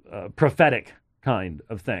 prophetic kind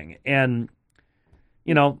of thing. And,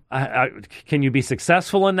 can you be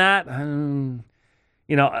successful in that?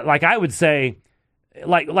 Like I would say,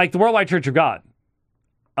 like the Worldwide Church of God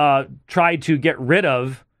tried to get rid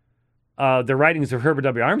of the writings of Herbert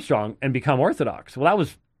W. Armstrong and become Orthodox. Well, that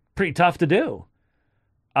was pretty tough to do.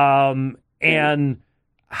 And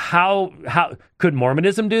how could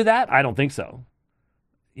Mormonism do that? I don't think so.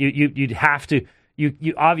 You'd have to.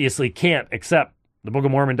 You obviously can't accept the Book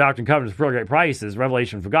of Mormon, Doctrine and Covenants, Pearl of Great Price as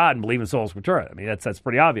revelation from God and believe in Sola Scriptura. I mean, that's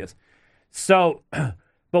pretty obvious. So,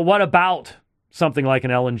 but what about something like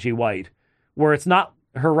an Ellen G. White, where it's not,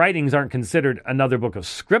 her writings aren't considered another book of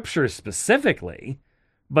Scripture specifically,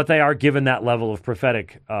 but they are given that level of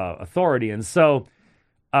prophetic authority. And so,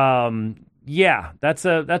 that's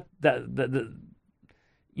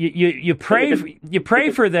you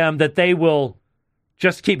pray for them that they will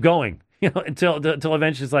just keep going, until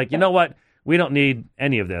eventually it's like, you know what, we don't need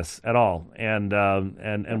any of this at all, and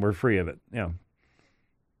we're free of it. Yeah.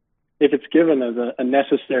 If it's given as a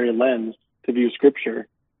necessary lens to view Scripture,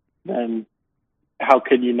 then how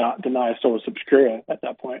could you not deny Sola Scriptura at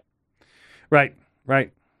that point? Right.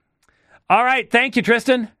 All right. Thank you,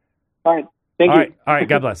 Tristan. All right. Thank you. All right.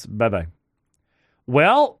 God bless. Bye-bye.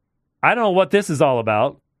 Well, I don't know what this is all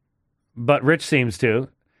about, but Rich seems to.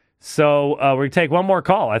 So we're going to take one more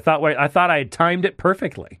call. I thought I had timed it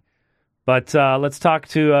perfectly. But let's talk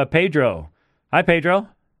to Pedro. Hi, Pedro.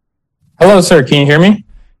 Hello, sir. Can you hear me?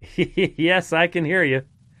 Yes, I can hear you.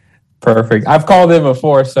 Perfect. I've called in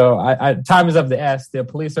before, so time is of the essence. The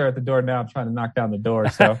police are at the door now trying to knock down the door,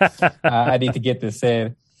 so I need to get this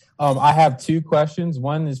in. I have two questions.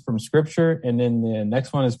 One is from Scripture, and then the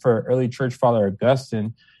next one is for early church father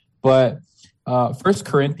Augustine. But 1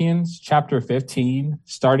 Corinthians chapter 15,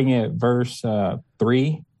 starting at verse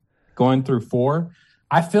 3, going through 4,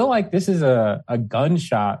 I feel like this is a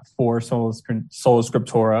gunshot for Sola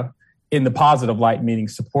Scriptura in the positive light, meaning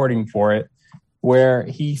supporting for it, where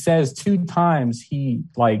he says 2 times he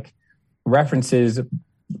references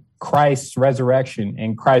Christ's resurrection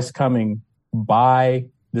and Christ coming by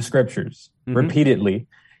the scriptures repeatedly.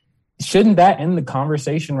 Shouldn't that end the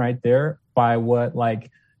conversation right there by what, like,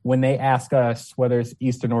 when they ask us, whether it's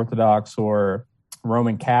Eastern Orthodox or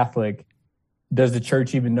Roman Catholic, does the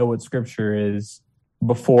church even know what scripture is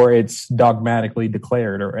before it's dogmatically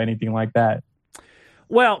declared or anything like that?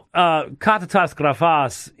 Well, katatas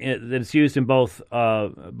graphos, that's used in both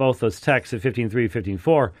those texts of 15.3 and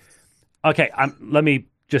 15.4. Okay, let me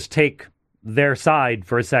just take their side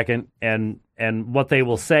for a second, and what they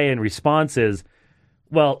will say in response is,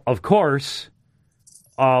 well, of course,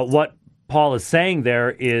 what Paul is saying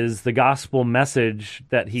there is the gospel message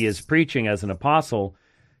that he is preaching as an apostle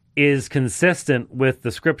is consistent with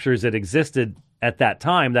the scriptures that existed at that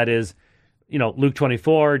time. That is, Luke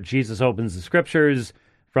 24, Jesus opens the scriptures.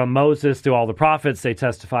 From Moses to all the prophets, they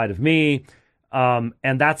testified of me. And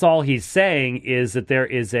that's all he's saying, is that there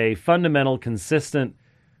is a fundamental consistency.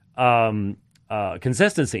 Now,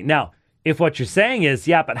 if what you're saying is,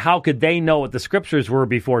 yeah, but how could they know what the scriptures were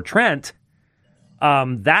before Trent?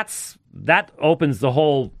 That opens the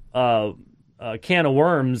whole can of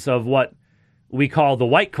worms of what we call the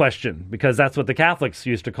white question, because that's what the Catholics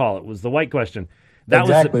used to call it, was the white question.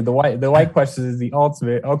 Exactly. The white question is the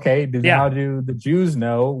ultimate. Okay, how do the Jews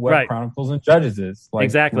know what Chronicles and Judges is? Like,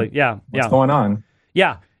 exactly. What's going on?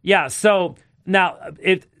 Yeah. So now,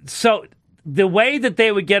 the way that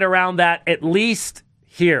they would get around that, at least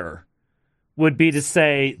here, would be to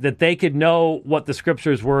say that they could know what the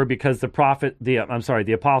scriptures were because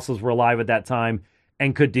the apostles were alive at that time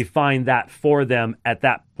and could define that for them at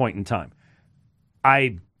that point in time.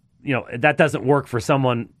 That doesn't work for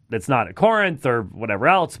someone that's not at Corinth or whatever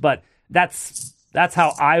else, but that's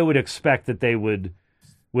how I would expect that they would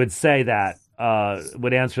say that,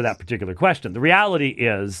 would answer that particular question. The reality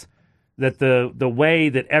is that the way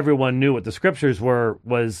that everyone knew what the scriptures were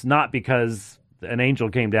was not because an angel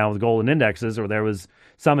came down with golden indexes or there was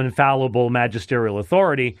some infallible magisterial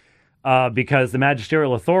authority, because the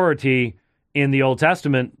magisterial authority in the Old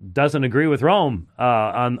Testament doesn't agree with Rome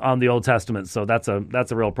on the Old Testament, so that's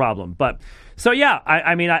a real problem. But so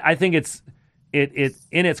I think it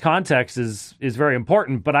in its context is very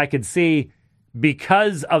important. But I could see,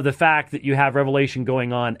 because of the fact that you have revelation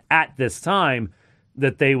going on at this time,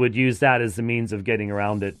 that they would use that as the means of getting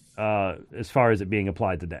around it, as far as it being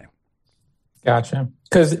applied today. Gotcha.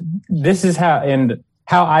 Because this is how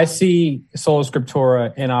I see Sola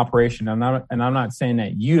Scriptura in operation. I'm not saying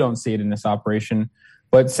that you don't see it in this operation,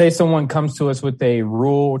 but say someone comes to us with a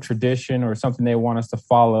rule, tradition, or something they want us to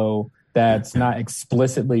follow that's not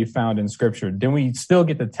explicitly found in Scripture. Then we still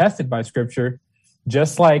get to test it by Scripture,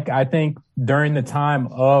 just like I think during the time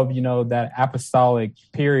of that apostolic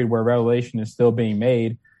period where revelation is still being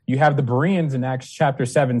made. You have the Bereans in Acts chapter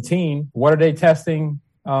 17. What are they testing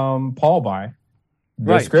Paul by?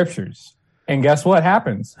 The Scriptures. And guess what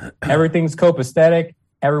happens? Everything's copacetic.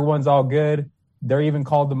 Everyone's all good. They're even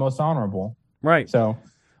called the most honorable. Right. So,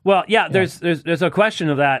 well, yeah. There's a question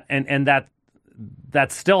of that, and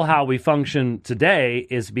that's still how we function today.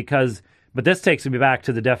 But this takes me back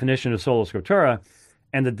to the definition of Sola Scriptura,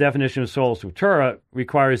 and the definition of Sola Scriptura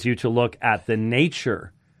requires you to look at the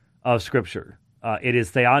nature of Scripture. It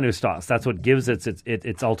is theopneustos. That's what gives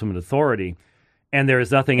its ultimate authority. And there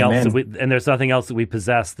is nothing else that we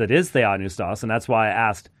possess that is theopneustos, and that's why I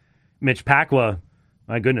asked Mitch Pacwa,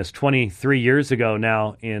 my goodness, 23 years ago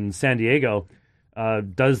now in San Diego,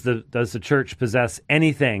 does the church possess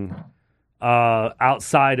anything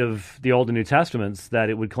outside of the Old and New Testaments that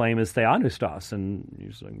it would claim as theopneustos? And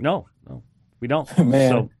he's like, no, we don't.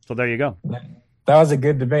 Man. So there you go. That was a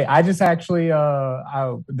good debate. I just actually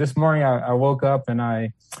this morning I woke up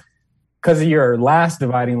and because of your last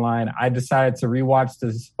dividing line, I decided to rewatch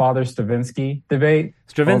this Father Stravinsky debate.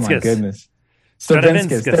 Stravinsky. Oh my goodness.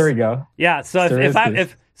 Stravinsky. There we go. Yeah. So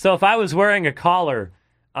if I was wearing a collar,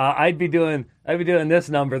 I'd be doing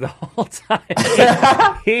this number the whole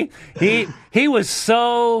time. He was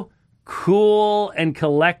so cool and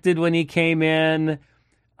collected when he came in.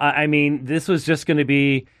 I mean, this was just going to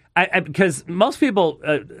be because most people.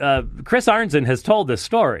 Chris Arnzen has told this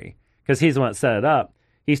story because he's the one that set it up.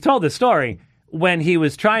 He's told this story when he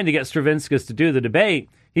was trying to get Stravinskas to do the debate.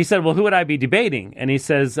 He said, well, who would I be debating? And he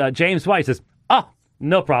says, James White. Says, oh,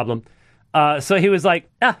 no problem. So he was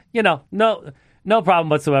like, no problem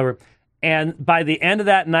whatsoever. And by the end of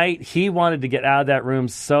that night, he wanted to get out of that room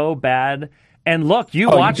so bad. And look, you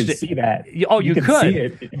watched you could it. See that. You could. See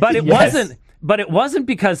it. But it wasn't. But it wasn't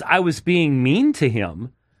because I was being mean to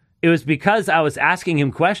him. It was because I was asking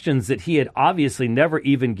him questions that he had obviously never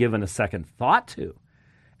even given a second thought to.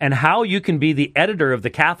 and how you can be the editor of the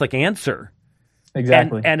Catholic Answer.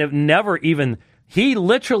 Exactly. And have never even, he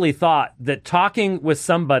literally thought that talking with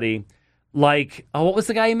somebody like, what was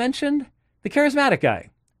the guy he mentioned? The charismatic guy.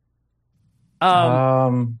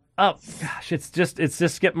 Oh gosh, it's just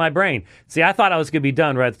skipped my brain. See, I thought I was going to be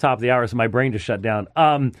done right at the top of the hour, so my brain just shut down.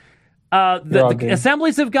 The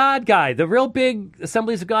Assemblies of God guy, the real big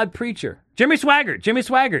Assemblies of God preacher, Jimmy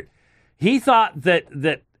Swaggart. He thought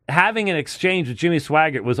that having an exchange with Jimmy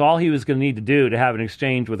Swaggart was all he was going to need to do to have an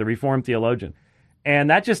exchange with a Reformed theologian.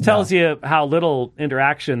 And that just tells you how little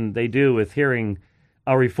interaction they do with hearing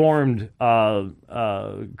a Reformed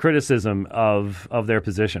criticism of their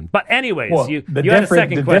position. But anyways, you had a second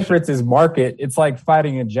question. The difference is market. It's like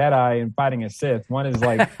fighting a Jedi and fighting a Sith. One is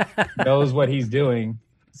like knows what he's doing.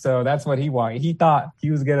 So that's what he wanted. He thought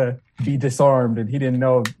he was going to be disarmed, and he didn't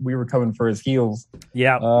know we were coming for his heels.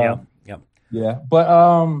 Yeah.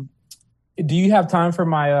 But do you have time for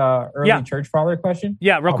my early church father question?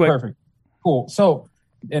 Yeah, real quick. Perfect. Cool. So,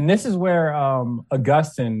 and this is where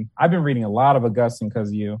Augustine, I've been reading a lot of Augustine because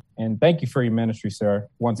of you. And thank you for your ministry, sir,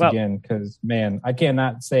 once again, because, man, I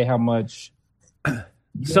cannot say how much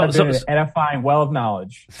so an edifying well of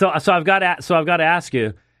knowledge. So I've got to ask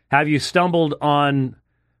you, have you stumbled on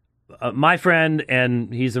my friend,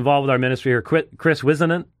 and he's involved with our ministry here, Chris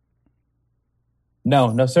Wisenant?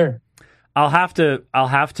 No, sir. I'll have to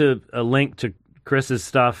link to Chris's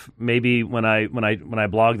stuff maybe when I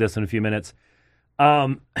blog this in a few minutes.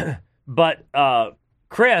 But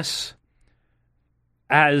Chris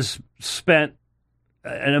has spent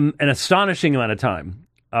an astonishing amount of time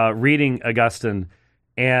reading Augustine,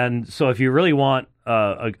 and so if you really want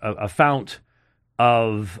a fount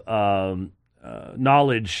of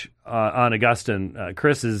knowledge on Augustine,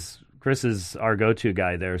 Chris is our go-to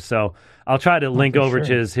guy there. So I'll try to link over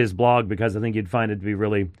to his blog, because I think you'd find it to be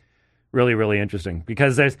really, really, really interesting.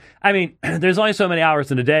 Because there's only so many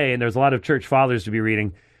hours in a day, and there's a lot of church fathers to be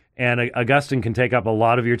reading, and Augustine can take up a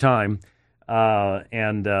lot of your time.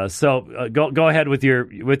 So go ahead with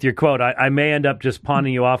your quote. I may end up just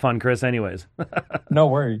pawning you off on Chris anyways. No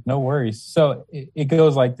worries. So it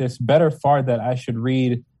goes like this: better far that I should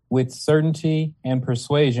read with certainty and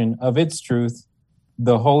persuasion of its truth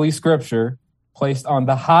the Holy Scripture, placed on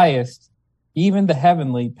the highest, even the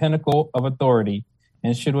heavenly pinnacle of authority,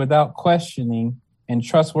 and should without questioning and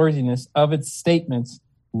trustworthiness of its statements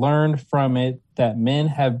learn from it that men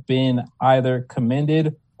have been either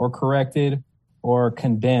commended or corrected or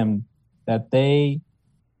condemned, that they,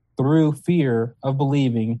 through fear of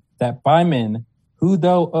believing that by men, who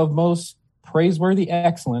though of most praiseworthy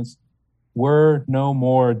excellence, were no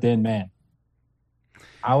more than men.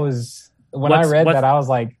 I read that, I was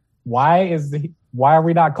like, why are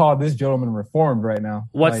we not calling this gentleman reformed right now?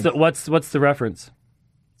 What's the reference?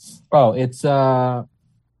 Oh, it's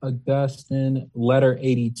Augustine, letter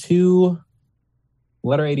 82,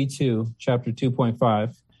 chapter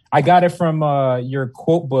 2.5. I got it from your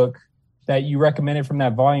quote book that you recommended from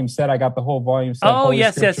that volume set. I got the whole volume set. Oh,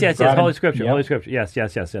 yes. Holy Scripture. Yep. Holy Scripture. Yes.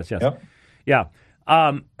 Yep. Yeah.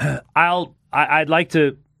 I'd like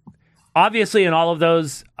to, obviously in all of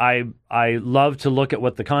those, I love to look at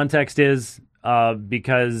what the context is,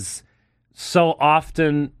 because so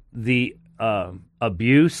often the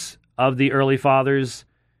abuse of the early fathers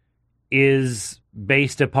is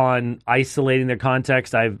based upon isolating their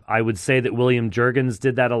context. I would say that William Jurgens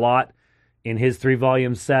did that a lot in his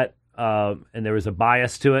 3-volume set, and there was a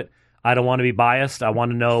bias to it. I don't want to be biased. I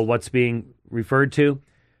want to know what's being referred to,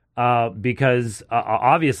 because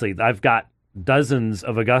obviously I've got dozens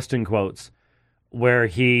of Augustine quotes where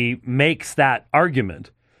he makes that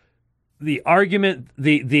argument. The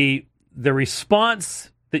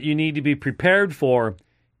response that you need to be prepared for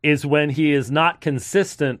is when he is not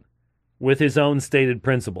consistent with his own stated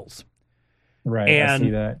principles. Right, and, I see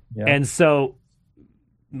that. Yeah. And so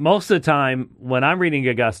most of the time when I'm reading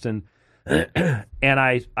Augustine and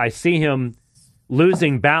I see him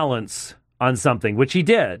losing balance on something, which he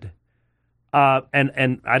did,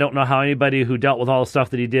 and I don't know how anybody who dealt with all the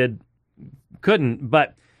stuff that he did couldn't,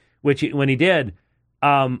 but when he did,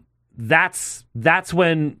 that's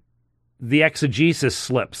when the exegesis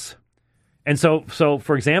slips. And so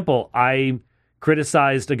for example, I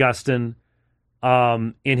criticized Augustine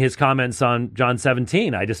in his comments on John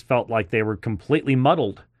 17. I just felt like they were completely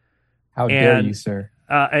muddled. How dare you, sir?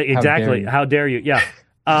 Exactly. How dare you? Yeah.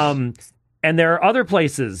 And there are other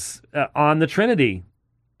places on the Trinity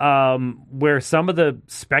where some of the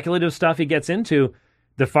speculative stuff he gets into,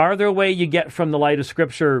 the farther away you get from the light of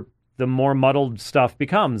Scripture, the more muddled stuff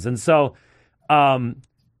becomes. And so,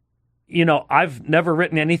 I've never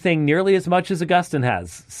written anything nearly as much as Augustine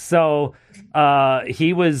has. So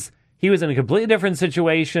he was in a completely different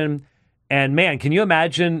situation. And man, can you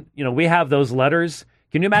imagine? We have those letters.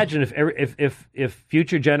 Can you imagine if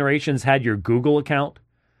future generations had your Google account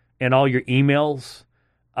and all your emails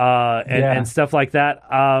and stuff like that?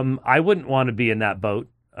 I wouldn't want to be in that boat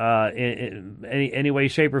in any way,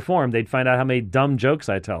 shape, or form. They'd find out how many dumb jokes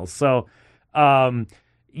I tell. So, I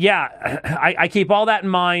keep all that in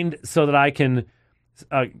mind so that I can,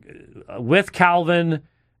 with Calvin,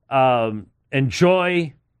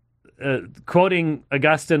 enjoy quoting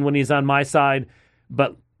Augustine when he's on my side.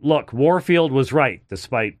 But look, Warfield was right,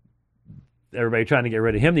 despite everybody trying to get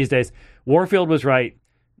rid of him these days. Warfield was right.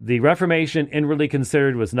 The Reformation, inwardly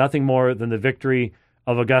considered, was nothing more than the victory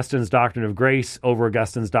of Augustine's doctrine of grace over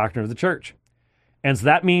Augustine's doctrine of the church. And so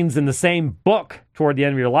that means in the same book, toward the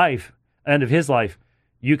end of his life,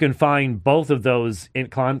 you can find both of those in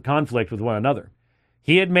conflict with one another.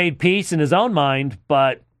 He had made peace in his own mind,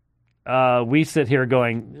 but we sit here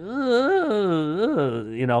going,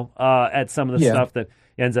 at some of the stuff that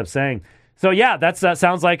he ends up saying. So that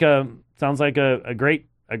sounds like a great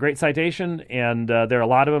citation, and there are a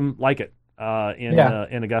lot of them like it in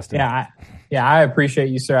Augustine. I appreciate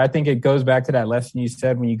you, sir. I think it goes back to that lesson you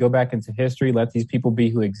said when you go back into history, let these people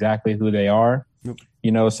be exactly who they are. Yep.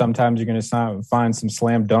 Sometimes you're going to find some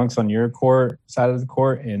slam dunks on your side of the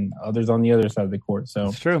court and others on the other side of the court. So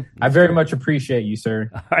it's true. I very much appreciate you, sir.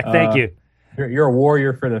 All right, thank you. You're a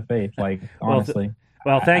warrior for the faith, honestly.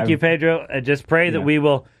 Thank you, Pedro. I just pray that we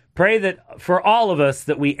will pray that for all of us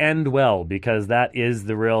that we end well, because that is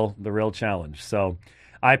the real challenge. So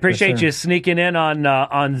I appreciate you sneaking in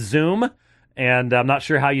on Zoom. And I'm not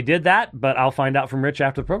sure how you did that, but I'll find out from Rich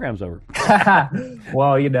after the program's over.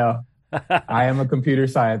 Well, I am a computer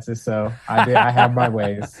scientist, so I have my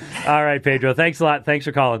ways. All right, Pedro. Thanks a lot. Thanks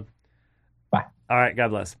for calling. Bye. All right. God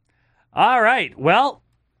bless. All right. Well,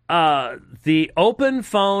 the open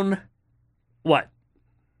phone, what?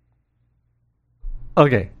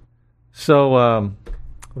 Okay. So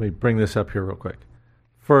let me bring this up here real quick.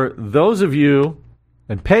 For those of you,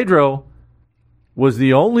 and Pedro was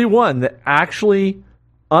the only one that actually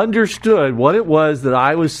understood what it was that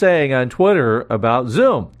I was saying on Twitter about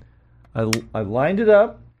Zoom. I lined it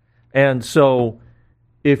up, and so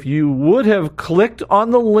if you would have clicked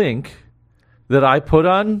on the link that I put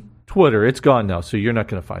on Twitter, it's gone now, so you're not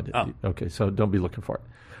going to find it. Oh. Okay, so don't be looking for it.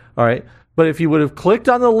 All right, but if you would have clicked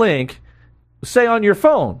on the link, say on your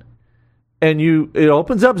phone, and it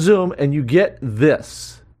opens up Zoom, and you get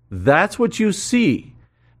this. That's what you see.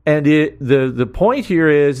 And the point here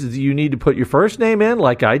is you need to put your first name in,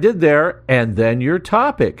 like I did there, and then your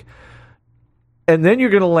topic. And then you're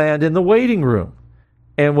going to land in the waiting room.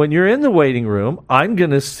 And when you're in the waiting room, I'm going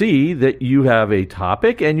to see that you have a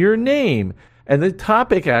topic and your name. And the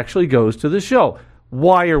topic actually goes to the show.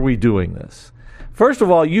 Why are we doing this? First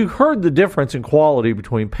of all, you heard the difference in quality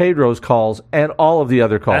between Pedro's calls and all of the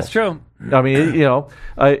other calls. That's true. I mean,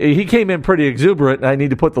 he came in pretty exuberant, and I need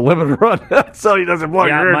to put the limiter on so he doesn't blow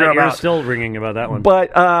your eardrum out. My ear's still ringing about that one.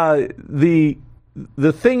 But the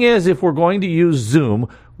thing is, if we're going to use Zoom,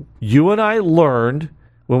 you and I learned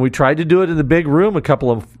when we tried to do it in the big room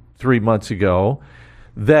 3 months ago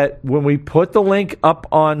that when we put the link up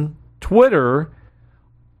on Twitter,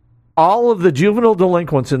 all of the juvenile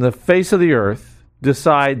delinquents in the face of the earth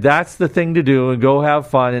decide that's the thing to do and go have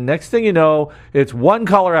fun. And next thing you know, it's one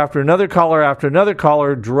caller after another caller after another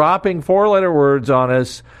caller dropping 4-letter words on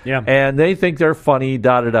us. Yeah. And they think they're funny,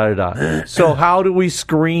 da-da-da-da-da. So how do we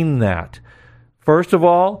screen that? First of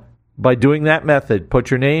all, by doing that method, put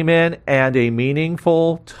your name in and a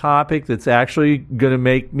meaningful topic that's actually going to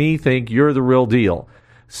make me think you're the real deal.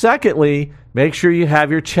 Secondly, make sure you have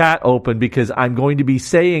your chat open, because I'm going to be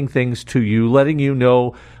saying things to you, letting you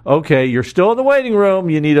know, okay, you're still in the waiting room.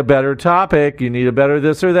 You need a better topic. You need a better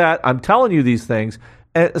this or that. I'm telling you these things.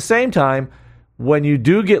 And at the same time, when you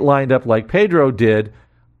do get lined up like Pedro did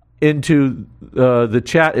into the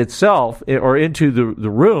chat itself or into the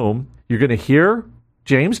room, you're going to hear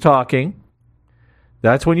James talking.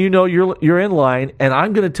 That's when you know you're in line, and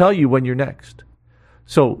I'm going to tell you when you're next.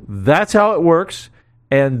 So that's how it works.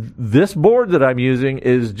 And this board that I'm using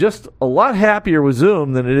is just a lot happier with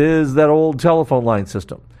Zoom than it is that old telephone line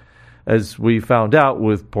system. As we found out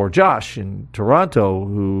with poor Josh in Toronto,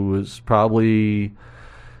 who is probably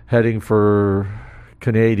heading for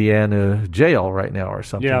Canadiana jail right now or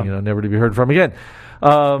something, never to be heard from again.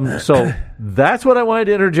 So that's what I wanted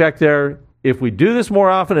to interject there. If we do this more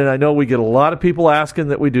often, and I know we get a lot of people asking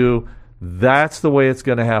that we do, that's the way it's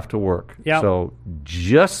going to have to work. Yep. So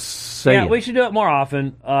just say we should do it more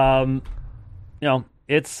often.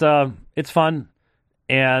 it's fun,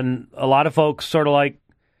 and a lot of folks sort of like,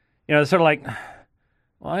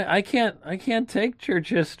 well, I can't take church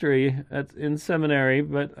history in seminary,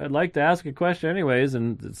 but I'd like to ask a question anyways,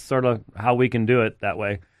 and it's sort of how we can do it that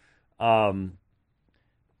way. Though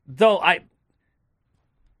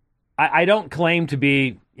I don't claim to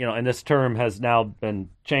be, and this term has now been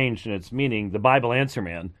changed in its meaning, the Bible answer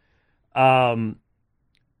man.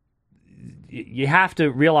 You have to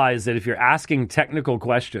realize that if you're asking technical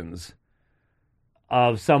questions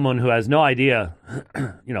of someone who has no idea,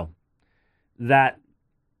 that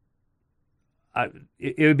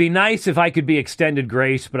it would be nice if I could be extended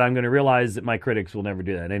grace, but I'm going to realize that my critics will never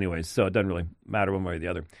do that anyways, so it doesn't really matter one way or the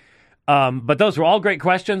other. But those were all great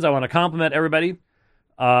questions. I want to compliment everybody.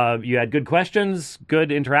 You had good questions,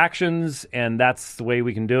 good interactions, and that's the way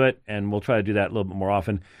we can do it, and we'll try to do that a little bit more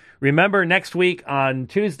often. Remember, next week on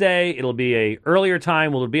Tuesday, it'll be a earlier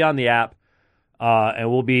time. We'll be on the app,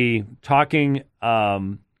 and we'll be talking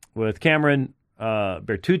with Cameron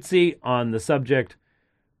Bertuzzi on the subject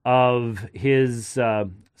of his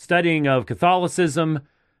studying of Catholicism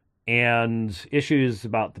and issues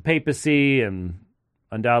about the papacy and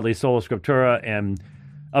undoubtedly Sola Scriptura. And,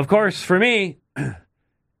 of course, for me,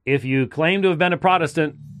 if you claim to have been a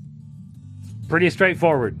Protestant, pretty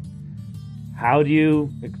straightforward. How do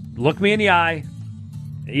you look me in the eye,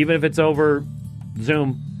 even if it's over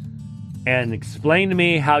Zoom, and explain to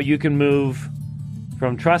me how you can move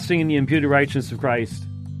from trusting in the imputed righteousness of Christ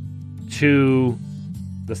to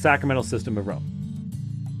the sacramental system of Rome?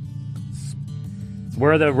 It's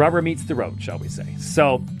where the rubber meets the road, shall we say.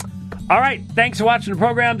 So, all right, thanks for watching the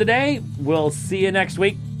program today. We'll see you next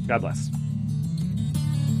week. God bless.